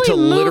it's I'm actually going to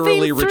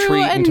literally moving through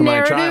retreat a into my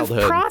narrative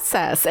childhood.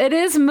 process. It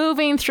is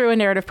moving through a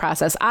narrative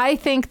process. I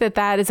think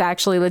that is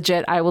actually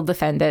legit. I will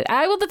defend it.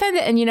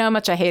 And you know how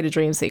much I hate a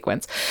dream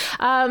sequence.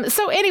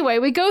 So anyway,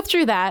 we go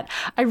through that.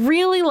 I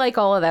really like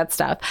all of that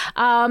stuff.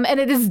 And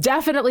it is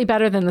definitely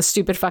better than the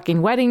stupid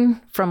fucking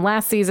wedding from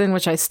last season,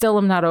 which I still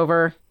am not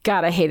over.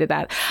 God, I hated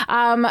that.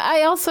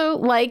 I also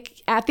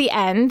like at the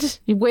end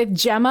with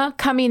Gemma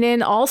coming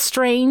in all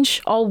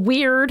strange, all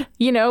weird,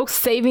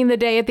 saving the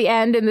day at the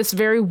end in this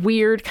very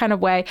weird kind of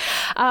way.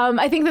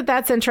 I think that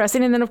that's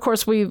interesting. And then, of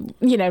course, we,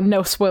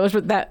 no spoilers,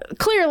 but that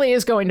clearly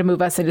is going to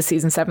move us into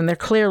season 7. They're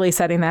clearly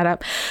setting that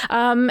up.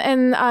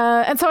 And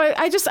so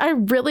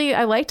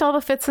I liked all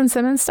the Fitz and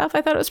Simmons stuff.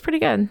 I thought it was pretty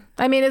good.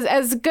 I mean,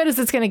 as good as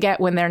it's going to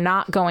get when you're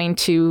not going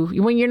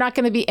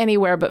to be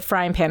anywhere but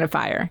frying pan and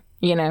fire,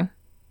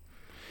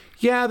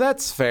 Yeah,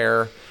 that's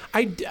fair.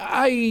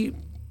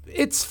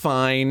 It's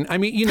fine. I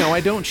mean,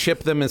 I don't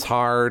ship them as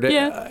hard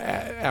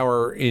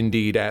or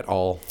indeed at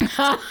all.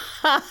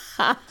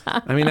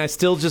 I mean, I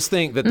still just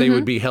think that they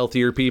would be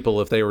healthier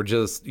people if they were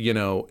just,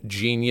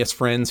 genius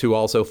friends who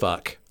also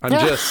fuck. I'm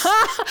just...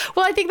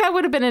 Well, I think that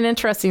would have been an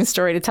interesting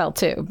story to tell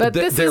too. But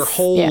their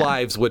whole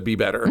lives would be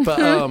better.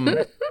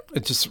 But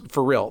just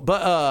for real.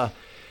 But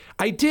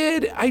I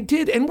did,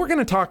 and we're going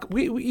to talk,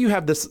 you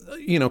have this,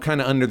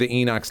 kind of under the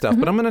Enoch stuff,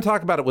 but I'm going to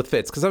talk about it with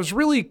Fitz, because I was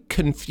really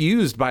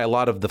confused by a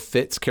lot of the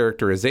Fitz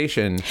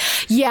characterization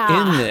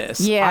in this.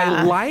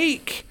 Yeah. I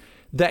like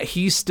that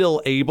he's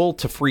still able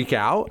to freak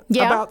out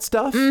about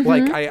stuff.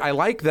 Like, I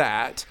like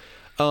that.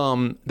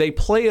 They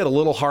play it a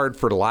little hard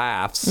for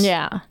laughs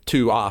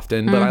too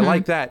often, but I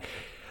like that.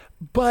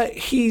 But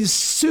he's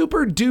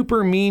super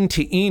duper mean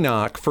to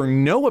Enoch for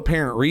no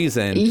apparent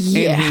reason.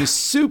 Yeah. And he's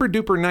super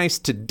duper nice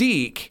to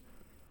Deke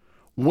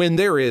when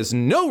there is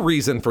no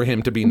reason for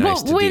him to be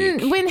nice to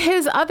Deke. When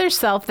his other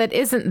self that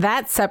isn't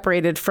that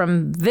separated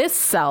from this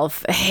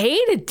self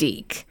hated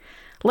Deke.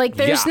 Like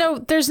there's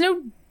no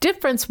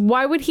difference.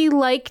 Why would he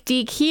like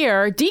Deke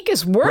here? Deke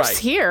is worse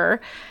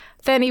here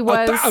than he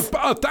was.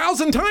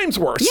 1,000 times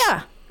worse.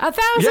 Yeah.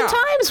 1,000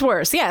 times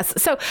worse. Yes.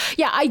 So,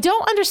 I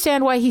don't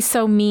understand why he's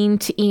so mean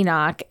to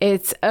Enoch.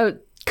 It's a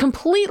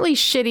completely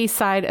shitty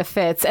side of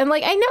Fitz. And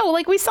I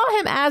know, we saw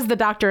him as the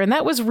Doctor, and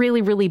that was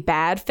really, really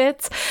bad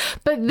Fitz.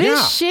 But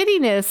this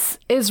shittiness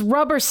is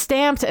rubber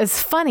stamped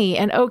as funny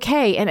and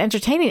okay and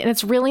entertaining, and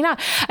it's really not.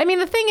 I mean,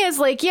 the thing is,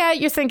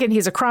 you're thinking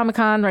he's a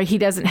Chromicon, right? He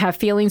doesn't have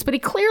feelings, but he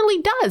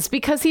clearly does,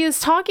 because he is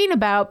talking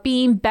about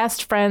being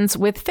best friends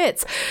with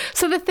Fitz.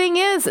 So the thing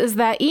is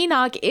that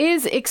Enoch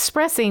is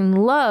expressing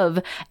love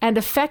and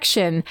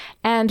affection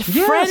and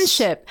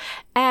friendship.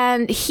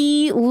 And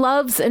he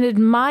loves and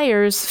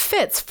admires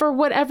Fitz for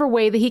whatever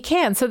way that he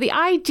can. So the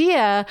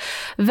idea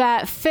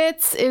that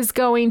Fitz is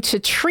going to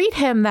treat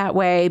him that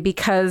way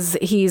because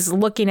he's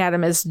looking at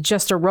him as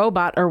just a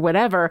robot or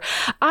whatever,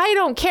 I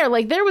don't care.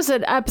 There was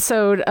an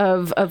episode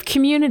of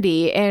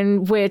Community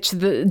in which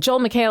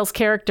Joel McHale's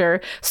character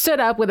stood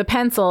up with a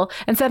pencil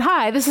and said,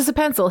 "Hi, this is a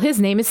pencil.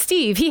 His name is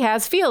Steve. He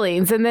has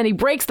feelings." And then he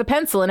breaks the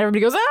pencil and everybody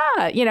goes,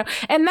 "Ah,"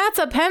 and that's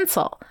a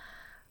pencil.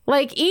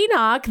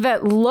 Enoch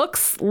that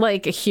looks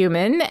like a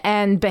human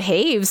and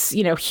behaves,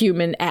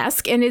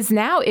 human-esque and is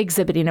now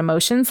exhibiting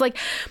emotions.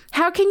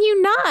 How can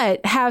you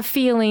not have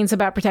feelings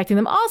about protecting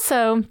them?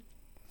 Also,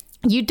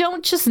 you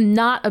don't just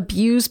not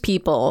abuse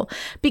people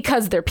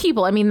because they're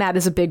people. I mean, that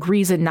is a big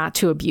reason not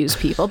to abuse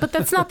people, but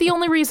that's not the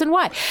only reason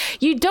why.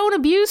 You don't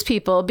abuse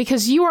people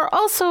because you are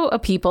also a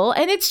people,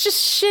 and it's just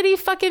shitty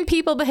fucking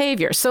people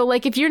behavior. So,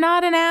 if you're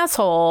not an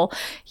asshole,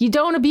 you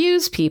don't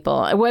abuse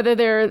people, whether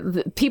they're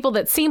people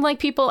that seem like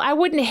people. I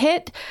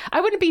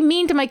wouldn't be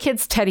mean to my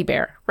kid's teddy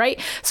bear, right?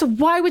 So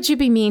why would you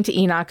be mean to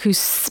Enoch, who,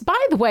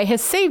 by the way,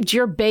 has saved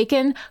your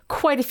bacon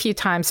quite a few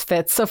times,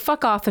 Fitz? So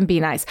fuck off and be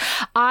nice.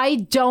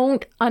 I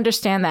don't understand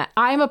that.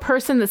 I'm a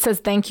person that says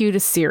thank you to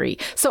Siri.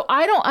 So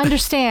I don't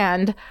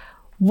understand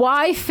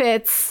why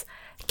Fitz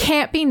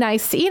can't be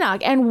nice to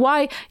Enoch and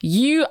why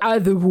you are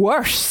the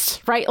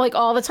worst, right?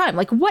 All the time.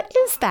 What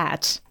is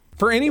that?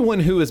 For anyone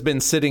who has been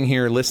sitting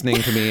here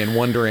listening to me and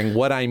wondering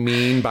what I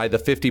mean by the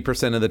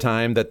 50% of the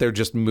time that they're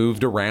just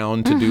moved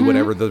around to do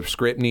whatever the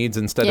script needs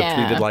instead of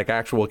treated like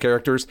actual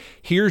characters,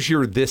 here's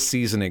your this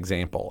season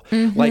example.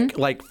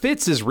 Like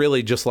Fitz is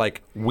really just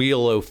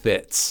Wheel o'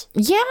 Fitz.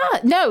 Yeah,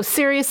 no,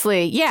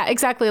 seriously. Yeah,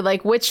 exactly.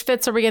 Which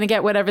Fitz are we going to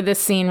get, whatever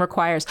this scene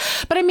requires?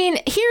 But I mean,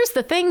 here's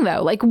the thing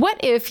though. What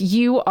if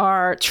you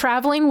are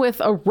traveling with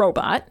a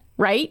robot,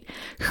 right?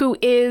 Who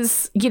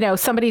is,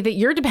 somebody that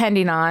you're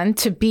depending on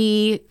to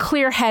be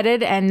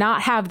clear-headed and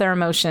not have their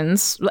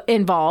emotions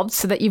involved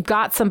so that you've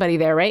got somebody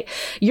there, right?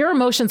 Your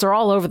emotions are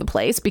all over the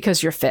place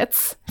because you're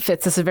Fitz.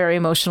 Fitz is a very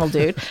emotional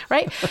dude,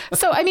 right?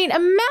 So, I mean,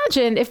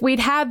 imagine if we'd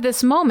had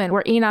this moment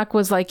where Enoch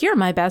was like, you're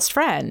my best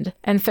friend.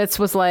 And Fitz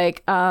was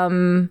like,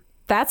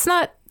 that's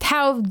not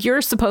how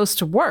you're supposed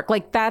to work.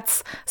 Like,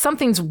 that's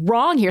something's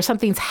wrong here.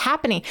 Something's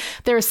happening.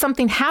 There is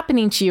something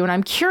happening to you. And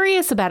I'm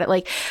curious about it.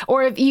 Like,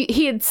 or if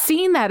he had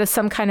seen that as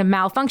some kind of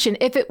malfunction,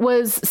 if it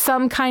was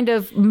some kind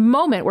of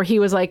moment where he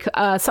was like,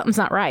 something's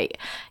not right,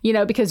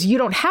 because you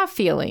don't have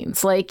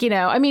feelings. Like,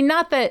 I mean,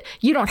 not that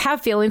you don't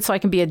have feelings so I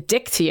can be a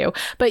dick to you,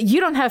 but you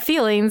don't have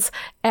feelings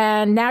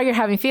and now you're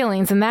having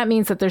feelings. And that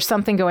means that there's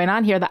something going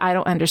on here that I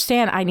don't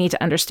understand. I need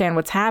to understand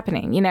what's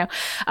happening,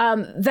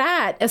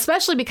 that,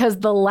 especially because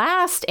the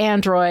last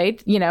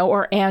android,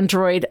 or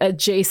android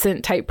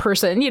adjacent type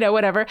person,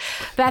 whatever,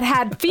 that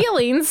had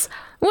feelings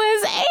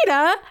was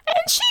Ada,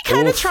 and she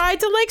kind of tried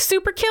to like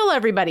super kill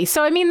everybody.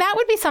 So, I mean, that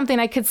would be something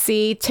I could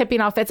see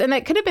tipping off Fitz, and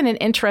that could have been an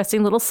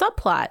interesting little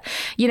subplot.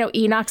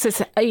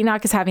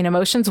 Enoch is having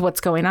emotions.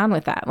 What's going on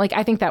with that? Like,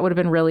 I think that would have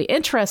been really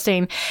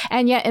interesting.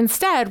 And yet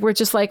instead, we're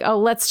just like, oh,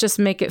 let's just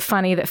make it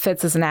funny that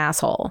Fitz is an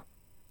asshole,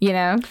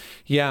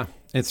 Yeah,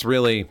 it's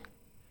really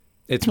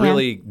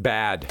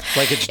bad.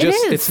 Like,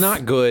 it's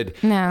not good.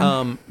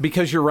 No.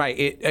 Because you're right.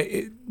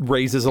 It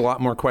raises a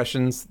lot more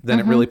questions than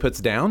it really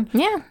puts down.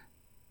 Yeah.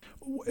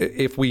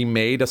 If we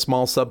made a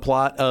small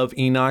subplot of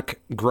Enoch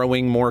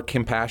growing more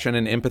compassion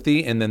and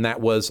empathy, and then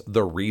that was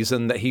the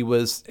reason that he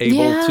was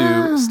able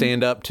to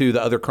stand up to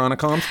the other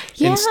Chronicoms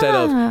instead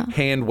of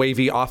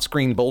hand-wavy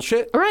off-screen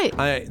bullshit, right?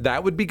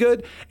 That would be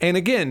good. And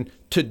again,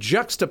 to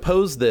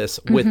juxtapose this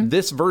with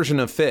this version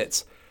of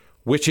Fitz,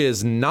 which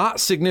is not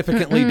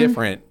significantly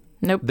different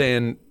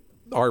than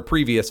our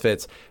previous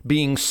Fitz,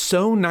 being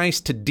so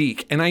nice to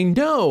Deke. And I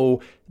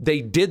know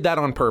they did that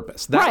on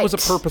purpose. That was a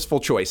purposeful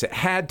choice. It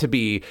had to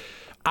be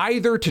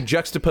either to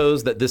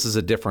juxtapose that this is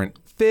a different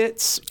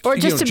Fitz, or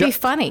just to be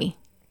funny,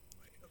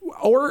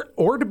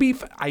 or to be.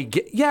 I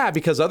get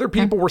because other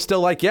people were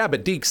still like, yeah,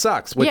 but Deke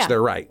sucks, which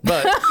they're right.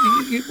 But All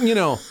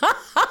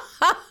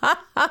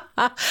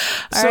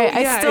right,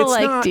 I still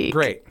like Deke.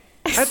 Great,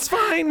 that's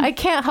fine. I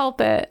can't help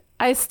it.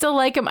 I still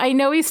like him. I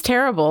know he's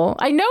terrible.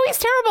 And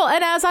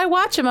as I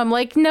watch him, I'm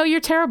like, no, you're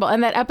terrible.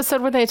 And that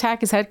episode where they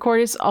attack his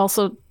headquarters,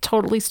 also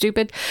totally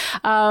stupid.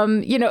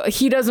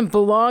 He doesn't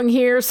belong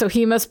here, so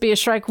he must be a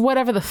Shrike.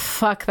 Whatever the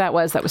fuck that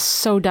was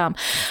so dumb.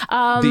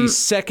 The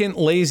second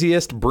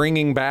laziest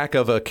bringing back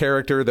of a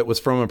character that was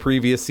from a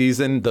previous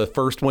season, the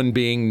first one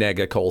being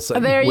Nega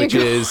Coulson, which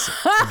is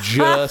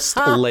just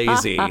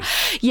lazy.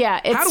 Yeah.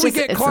 How do we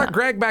get Clark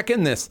Gregg back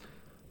in this?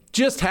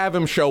 Just have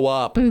him show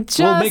up. We'll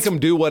make him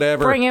do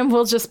whatever. Bring him.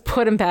 We'll just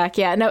put him back.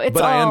 Yeah, no, it's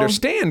But I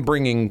understand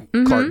bringing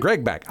Clark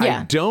Gregg back.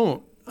 Yeah. I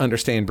don't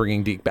understand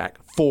bringing Deke back.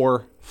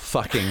 For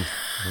fucking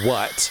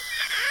what?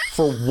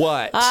 For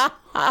what?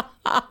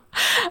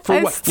 For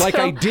what? Like,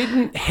 I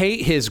didn't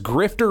hate his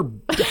grifter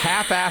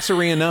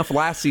half-assery enough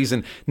last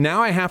season.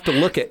 Now I have to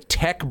look at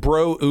tech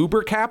bro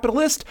uber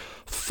capitalist.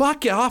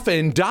 Fuck off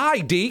and die,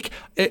 Deke.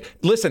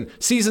 Listen,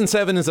 season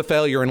 7 is a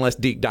failure unless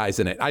Deke dies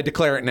in it. I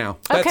declare it now.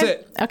 That's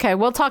it. Okay,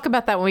 we'll talk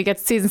about that when we get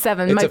to season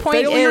 7. It's a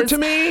failure to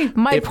me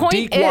if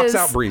Deke walks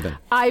out breathing.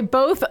 I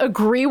both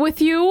agree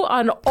with you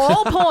on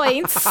all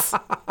points.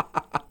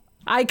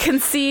 I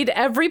concede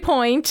every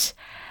point.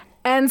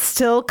 And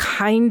still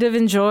kind of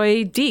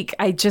enjoy Deke.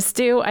 I just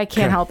do. I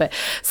can't help it.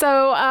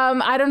 So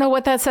I don't know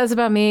what that says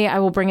about me. I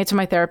will bring it to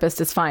my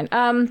therapist. It's fine.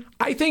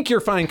 I think you're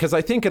fine because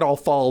I think it all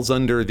falls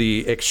under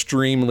the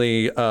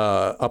extremely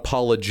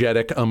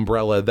apologetic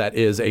umbrella that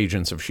is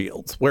Agents of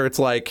S.H.I.E.L.D., where it's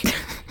like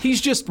he's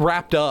just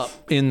wrapped up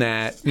in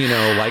that,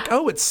 like,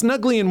 oh, it's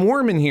snuggly and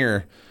warm in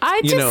here.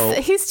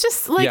 He's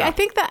just like, I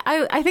think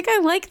I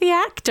like the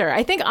actor.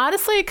 I think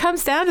honestly it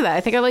comes down to that. I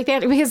think I like the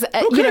actor because,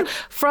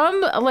 from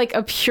like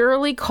a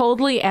purely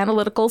coldly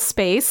analytical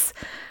space,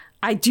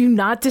 I do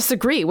not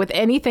disagree with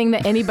anything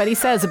that anybody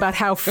says about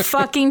how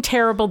fucking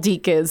terrible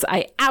Deke is.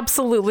 I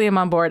absolutely am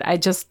on board. I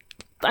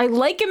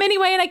like him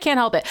anyway and I can't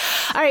help it.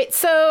 All right.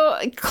 So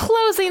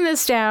closing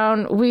this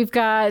down, we've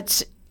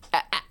got...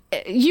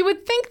 You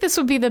would think this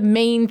would be the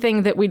main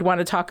thing that we'd want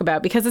to talk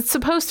about because it's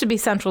supposed to be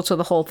central to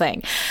the whole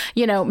thing.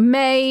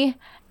 May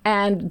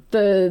and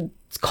the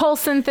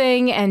Coulson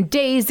thing and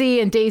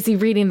Daisy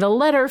reading the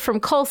letter from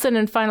Coulson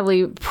and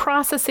finally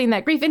processing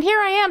that grief. And here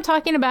I am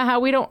talking about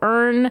how we don't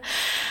earn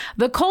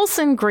the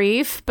Coulson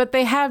grief, but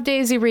they have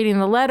Daisy reading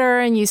the letter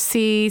and you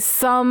see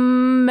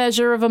some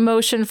measure of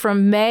emotion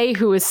from May,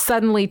 who is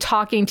suddenly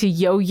talking to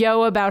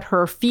Yo-Yo about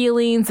her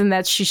feelings and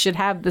that she should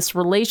have this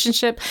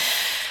relationship.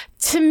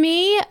 To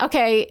me,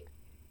 okay,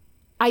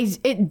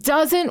 it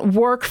doesn't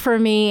work for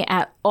me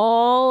at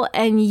all.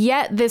 And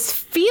yet this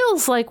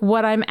feels like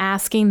what I'm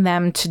asking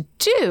them to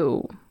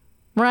do,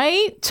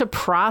 right? To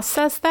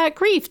process that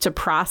grief, to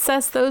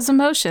process those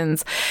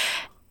emotions.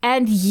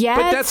 And yet...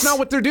 But that's not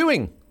what they're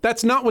doing.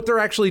 That's not what they're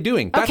actually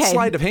doing. That's Okay.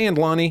 sleight of hand,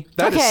 Lonnie.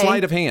 That is Okay.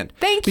 sleight of hand.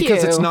 Thank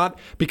because you.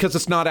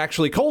 it's not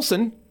actually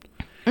Coulson.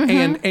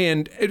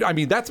 And I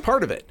mean, that's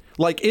part of it.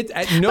 Like, it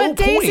at no But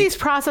Daisy's point.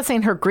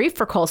 processing her grief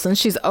for Coulson.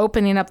 She's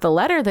opening up the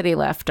letter that he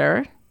left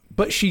her.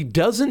 But she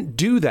doesn't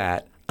do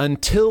that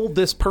until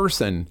this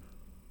person,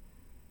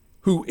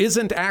 who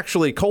isn't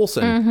actually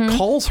Coulson,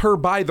 calls her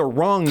by the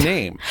wrong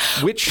name,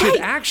 which should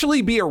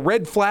actually be a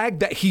red flag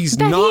that he's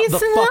That not he's the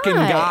fucking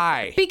not.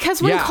 guy.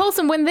 Because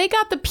when they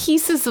got the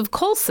pieces of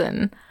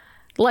Coulson,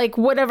 like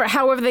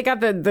however they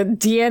got the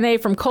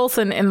DNA from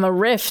Coulson in the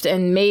rift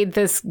and made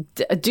this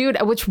dude,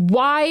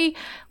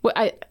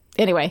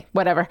 anyway,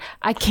 whatever.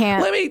 I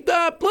can't.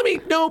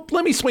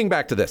 Let me swing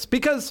back to this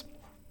because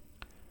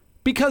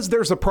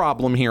there's a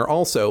problem here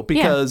also,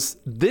 because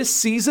this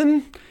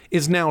season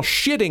is now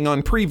shitting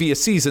on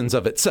previous seasons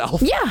of itself.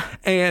 Yeah.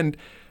 And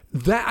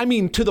that, I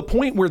mean, to the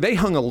point where they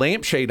hung a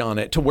lampshade on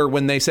it, to where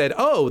when they said,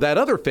 oh, that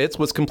other Fitz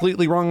was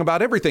completely wrong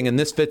about everything, and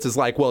this Fitz is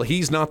like, well,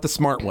 he's not the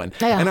smart one.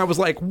 Yeah. And I was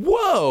like,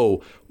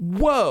 whoa.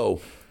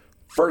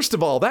 First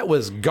of all, that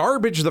was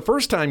garbage the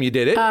first time you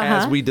did it,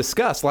 as we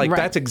discussed. Like, Right.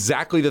 that's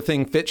exactly the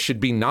thing Fitz should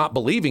be not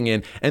believing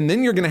in. And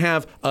then you're going to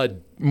have a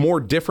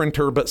more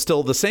differenter but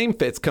still the same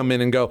Fitz come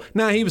in and go,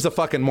 nah, he was a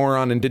fucking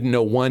moron and didn't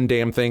know one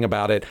damn thing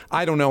about it.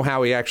 I don't know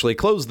how he actually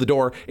closed the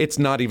door. It's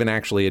not even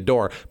actually a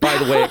door. By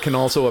the way, it can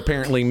also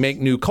apparently make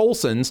new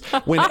Coulsons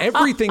when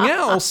everything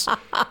else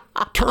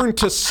turned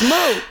to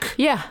smoke.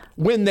 Yeah.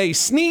 When they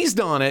sneezed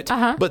on it.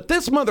 But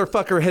this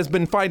motherfucker has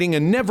been fighting a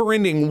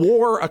never-ending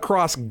war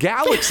across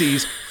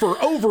galaxies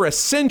for over a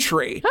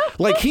century.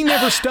 Like, he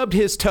never stubbed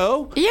his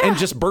toe and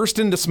just burst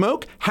into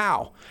smoke?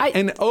 How?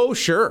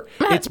 Sure,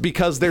 it's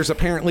because there's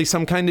apparently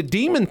some kind of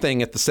demon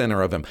thing at the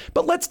center of him.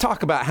 But let's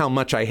talk about how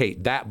much I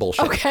hate that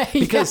bullshit. Okay,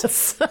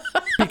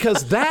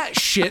 Because that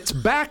shit's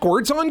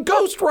backwards on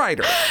Ghost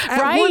Rider. At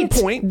one Right,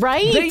 point,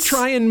 right. they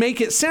try and make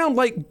it sound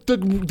like the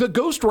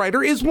Ghost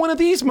Rider is one of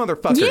these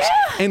motherfuckers. Yeah.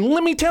 And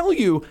let me tell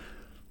you,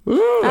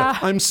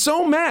 I'm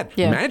so mad.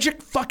 Yeah.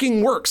 Magic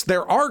fucking works.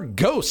 There are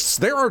ghosts.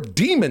 There are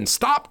demons.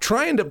 Stop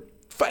trying to...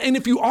 And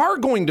if you are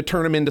going to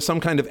turn them into some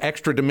kind of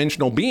extra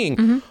dimensional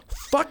being,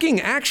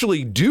 fucking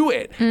actually do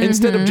it.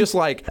 Instead of just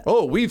like,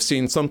 oh, we've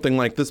seen something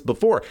like this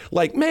before.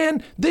 Like,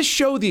 man, this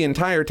show the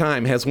entire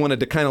time has wanted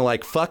to kind of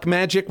like fuck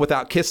magic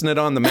without kissing it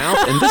on the mouth.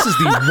 And this is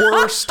the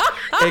worst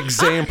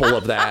example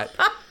of that.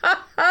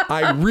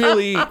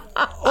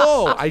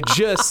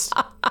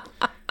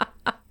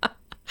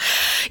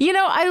 You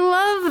know, I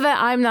love that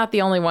I'm not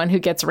the only one who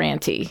gets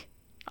ranty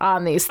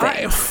on these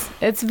things.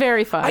 It's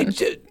very fun. I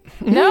get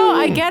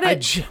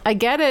it. I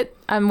get it.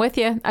 I'm with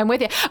you.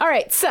 All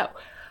right. So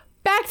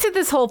back to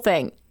this whole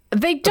thing.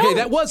 They don't. Okay,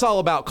 that was all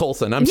about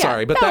Coulson. I'm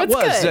sorry, but no,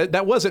 it's good.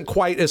 that wasn't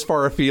quite as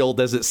far afield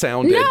as it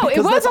sounded. No, it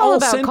because was that's all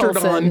about centered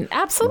Coulson. on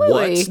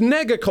Absolutely. What's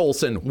Nega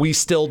Coulson? We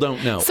still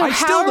don't know. So I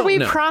still how are don't we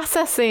know.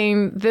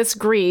 processing this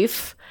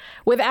grief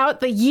without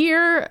the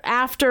year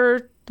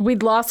after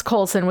we'd lost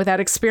Coulson, without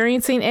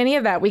experiencing any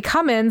of that? We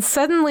come in,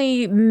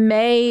 suddenly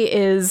May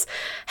is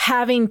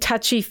having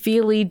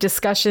touchy-feely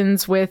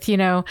discussions with,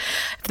 if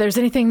there's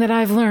anything that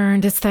I've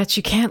learned, it's that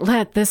you can't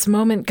let this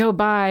moment go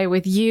by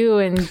with you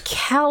and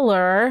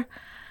Keller.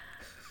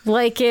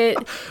 What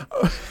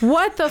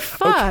the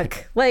fuck?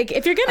 Okay. Like,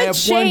 if you're going to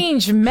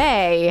change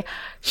May,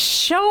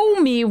 show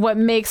me what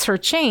makes her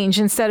change,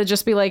 instead of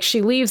just be like,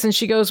 she leaves and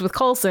she goes with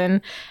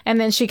Coulson, and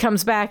then she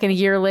comes back and a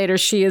year later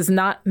she is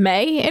not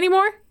May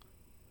anymore.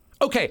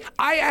 Okay,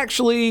 I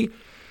actually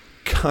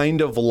kind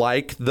of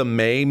like the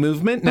May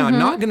movement. Now, I'm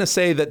not going to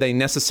say that they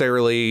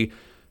necessarily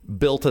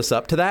built us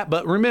up to that,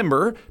 but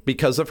remember,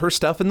 because of her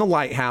stuff in the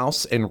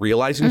lighthouse and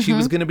realizing she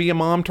was going to be a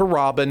mom to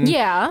Robin,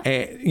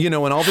 and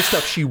all this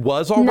stuff, she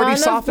was already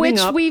softening up.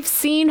 None of which we've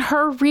seen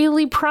her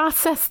really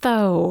process,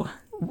 though.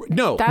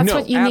 No,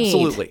 what you need.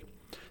 absolutely.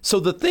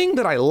 So the thing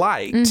that I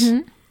liked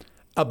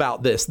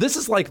about this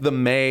is like the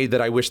May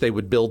that I wish they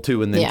would build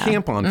to and then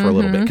camp on for a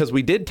little bit, because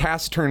we did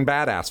taciturn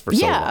badass for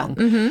so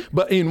long.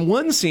 But in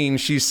one scene,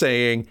 she's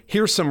saying,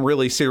 here's some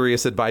really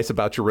serious advice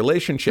about your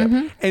relationship.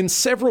 And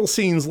several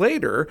scenes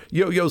later,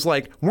 Yo-Yo's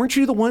like, weren't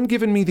you the one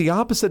giving me the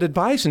opposite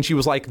advice? And she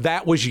was like,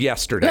 that was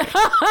yesterday.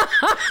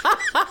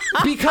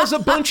 Because a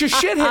bunch of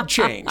shit had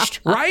changed,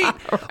 right?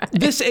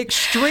 This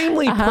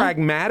extremely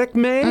pragmatic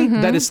May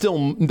that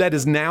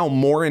is now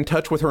more in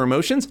touch with her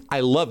emotions.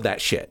 I love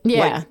that shit. Yeah.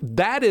 Like,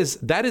 that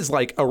is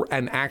like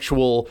an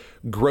actual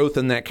growth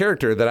in that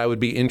character that I would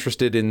be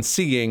interested in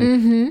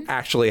seeing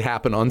actually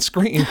happen on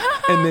screen,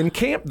 and then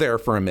camp there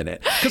for a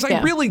minute. Because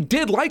I really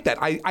did like that.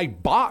 I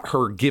bought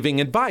her giving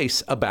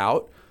advice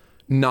about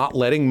not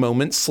letting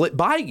moments slip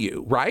by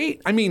you,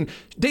 right? I mean,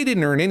 they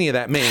didn't earn any of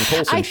that May and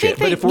Coulson shit,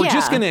 but if we're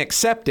just going to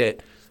accept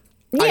it,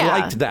 I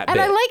liked that and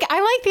bit.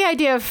 I like the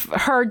idea of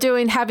her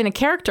having a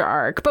character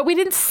arc, but we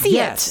didn't see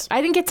it.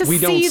 I didn't get to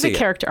see the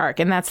character arc,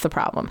 and that's the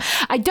problem.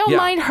 I don't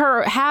mind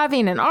her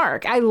having an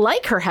arc. I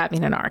like her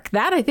having an arc.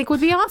 That I think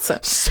would be awesome.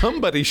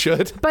 Somebody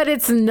should. But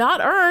it's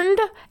not earned,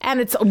 and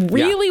it's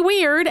really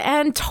weird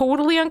and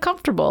totally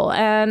uncomfortable.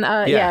 And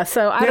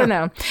so I don't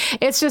know.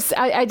 It's just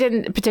I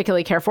didn't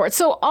particularly care for it.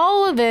 So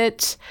all of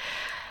it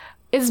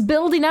is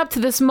building up to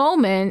this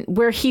moment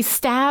where he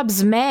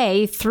stabs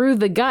May through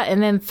the gut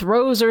and then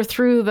throws her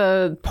through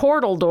the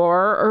portal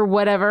door or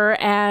whatever.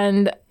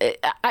 And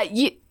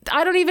I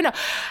don't even know.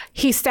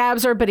 He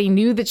stabs her, but he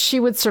knew that she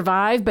would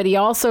survive. But he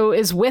also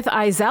is with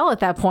Izel at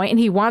that point, and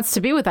he wants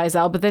to be with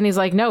Izel. But then he's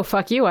like, no,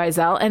 fuck you,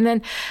 Izel. And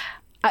then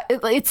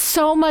it's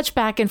so much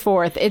back and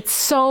forth. It's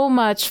so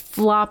much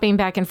flopping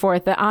back and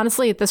forth that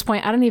honestly, at this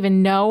point, I don't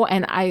even know.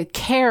 And I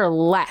care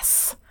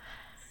less.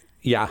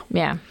 Yeah.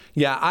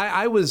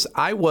 I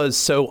was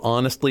so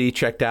honestly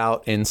checked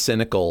out and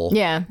cynical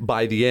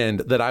by the end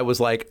that I was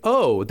like,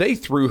 oh, they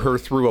threw her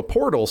through a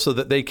portal so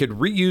that they could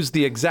reuse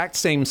the exact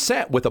same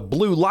set with a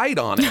blue light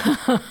on it.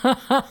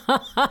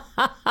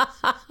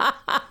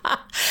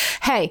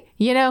 Hey,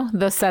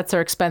 those sets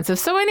are expensive.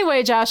 So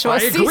anyway, Joshua,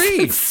 I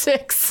agree. Season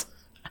 6.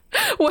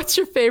 What's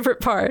your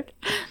favorite part?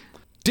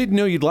 Didn't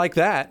know you'd like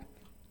that.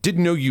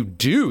 Didn't know you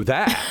do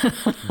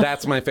that.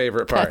 That's my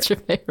favorite part. That's your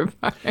favorite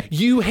part.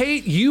 You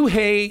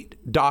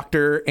hate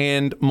Doctor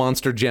and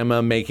Monster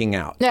Gemma making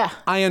out. Yeah.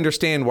 I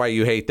understand why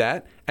you hate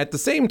that. At the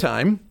same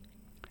time,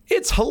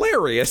 it's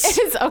hilarious.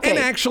 It is okay.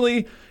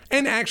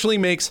 And actually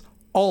makes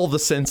all the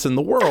sense in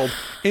the world.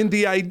 And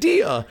the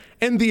idea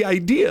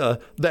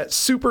that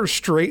super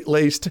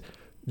straight-laced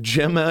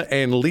Gemma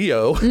and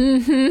Leo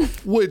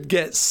would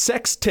get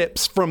sex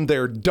tips from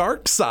their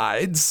dark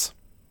sides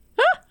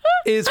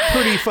is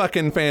pretty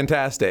fucking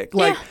fantastic.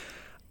 Like,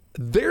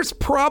 there's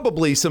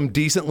probably some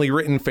decently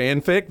written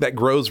fanfic that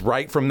grows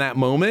right from that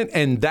moment,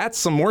 and that's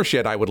some more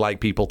shit I would like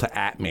people to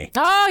at me.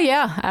 Oh,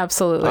 yeah,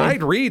 absolutely.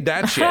 I'd read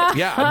that shit.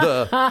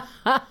 Yeah,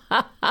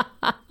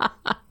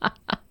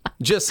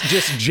 Just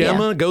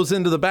Gemma goes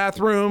into the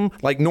bathroom,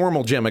 like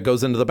normal Gemma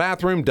goes into the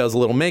bathroom, does a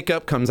little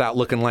makeup, comes out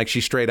looking like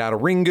she's straight out of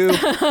Ringu.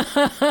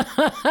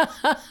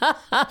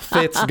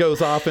 Fitz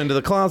goes off into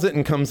the closet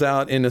and comes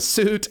out in a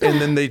suit, and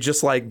then they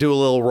just like do a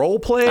little role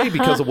play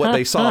because of what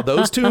they saw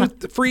those two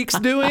freaks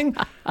doing.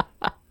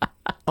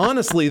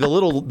 Honestly, the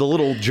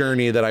little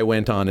journey that I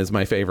went on is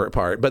my favorite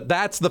part, but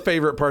that's the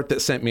favorite part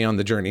that sent me on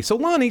the journey. So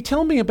Lonnie,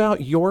 tell me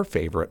about your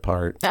favorite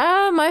part.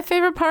 My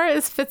favorite part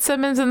is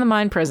Fitzsimmons in the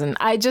mind prison.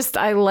 I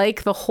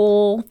like the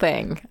whole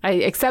thing.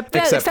 Except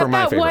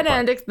that one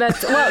end.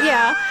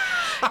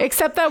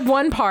 Except that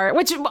one part,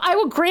 which I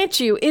will grant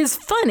you is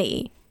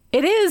funny.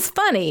 It is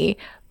funny.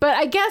 But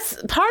I guess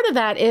part of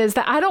that is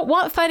that I don't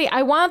want funny.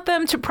 I want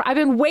them to, I've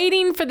been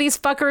waiting for these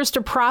fuckers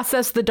to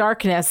process the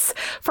darkness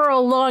for a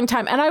long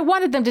time. And I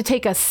wanted them to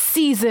take a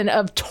season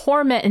of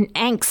torment and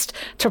angst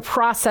to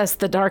process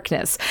the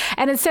darkness.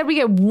 And instead we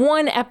get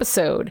one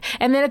episode.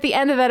 And then at the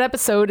end of that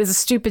episode is a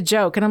stupid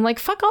joke. And I'm like,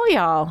 fuck all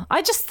y'all.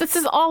 This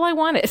is all I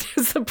wanted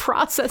is to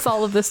process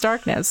all of this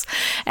darkness.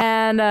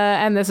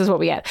 And this is what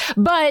we get.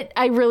 But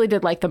I really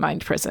did like the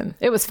mind prison.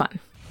 It was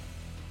fun.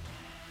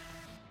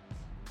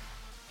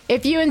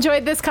 If you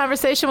enjoyed this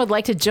conversation, would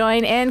like to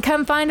join in,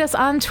 come find us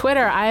on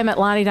Twitter. I am at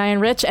Lonnie Diane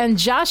Rich, and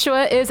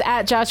Joshua is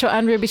at Joshua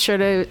Unruh. Be sure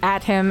to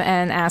at him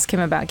and ask him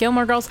about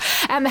Gilmore Girls.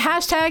 And the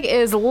hashtag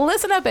is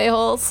Listen Up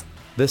A-Holes.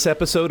 This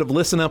episode of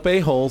Listen Up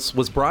A-Holes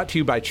was brought to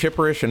you by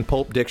Chipperish and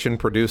Pulp Diction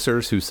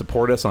producers who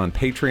support us on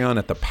Patreon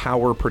at the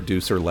power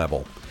producer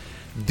level.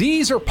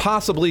 These are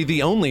possibly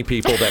the only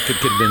people that could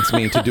convince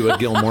me to do a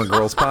Gilmore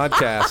Girls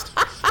podcast.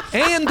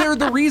 And they're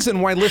the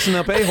reason why Listen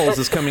Up A-Holes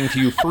is coming to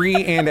you free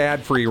and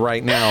ad-free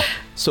right now.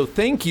 So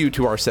thank you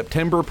to our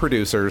September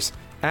producers,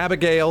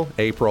 Abigail,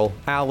 April,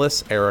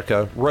 Alice,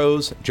 Erica,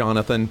 Rose,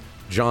 Jonathan,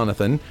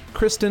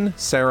 Kristen,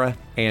 Sarah,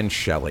 and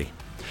Shelley.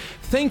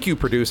 Thank you,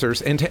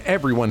 producers, and to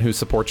everyone who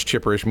supports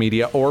Chipperish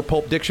Media or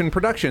Pulp Diction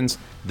Productions,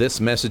 this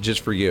message is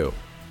for you.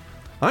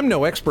 I'm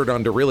no expert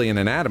on Darillion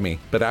anatomy,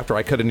 but after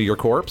I cut into your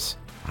corpse,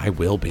 I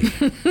will be.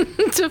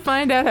 To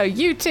find out how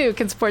you too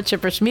can support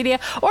Chipperish Media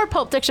or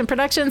Pulp Diction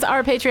Productions,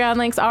 our Patreon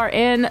links are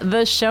in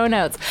the show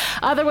notes.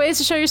 Other ways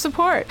to show your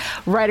support: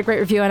 write a great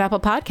review on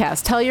Apple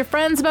Podcasts, tell your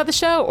friends about the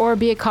show, or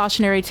be a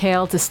cautionary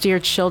tale to steer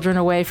children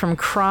away from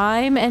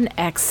crime and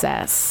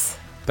excess.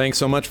 Thanks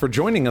so much for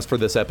joining us for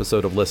this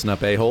episode of Listen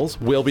Up A-Holes.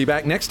 We'll be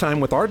back next time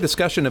with our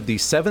discussion of the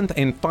 7th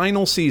and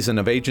final season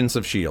of Agents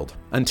of S.H.I.E.L.D.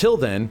 Until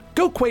then,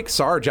 go quake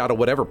Sarge out of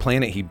whatever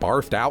planet he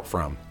barfed out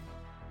from.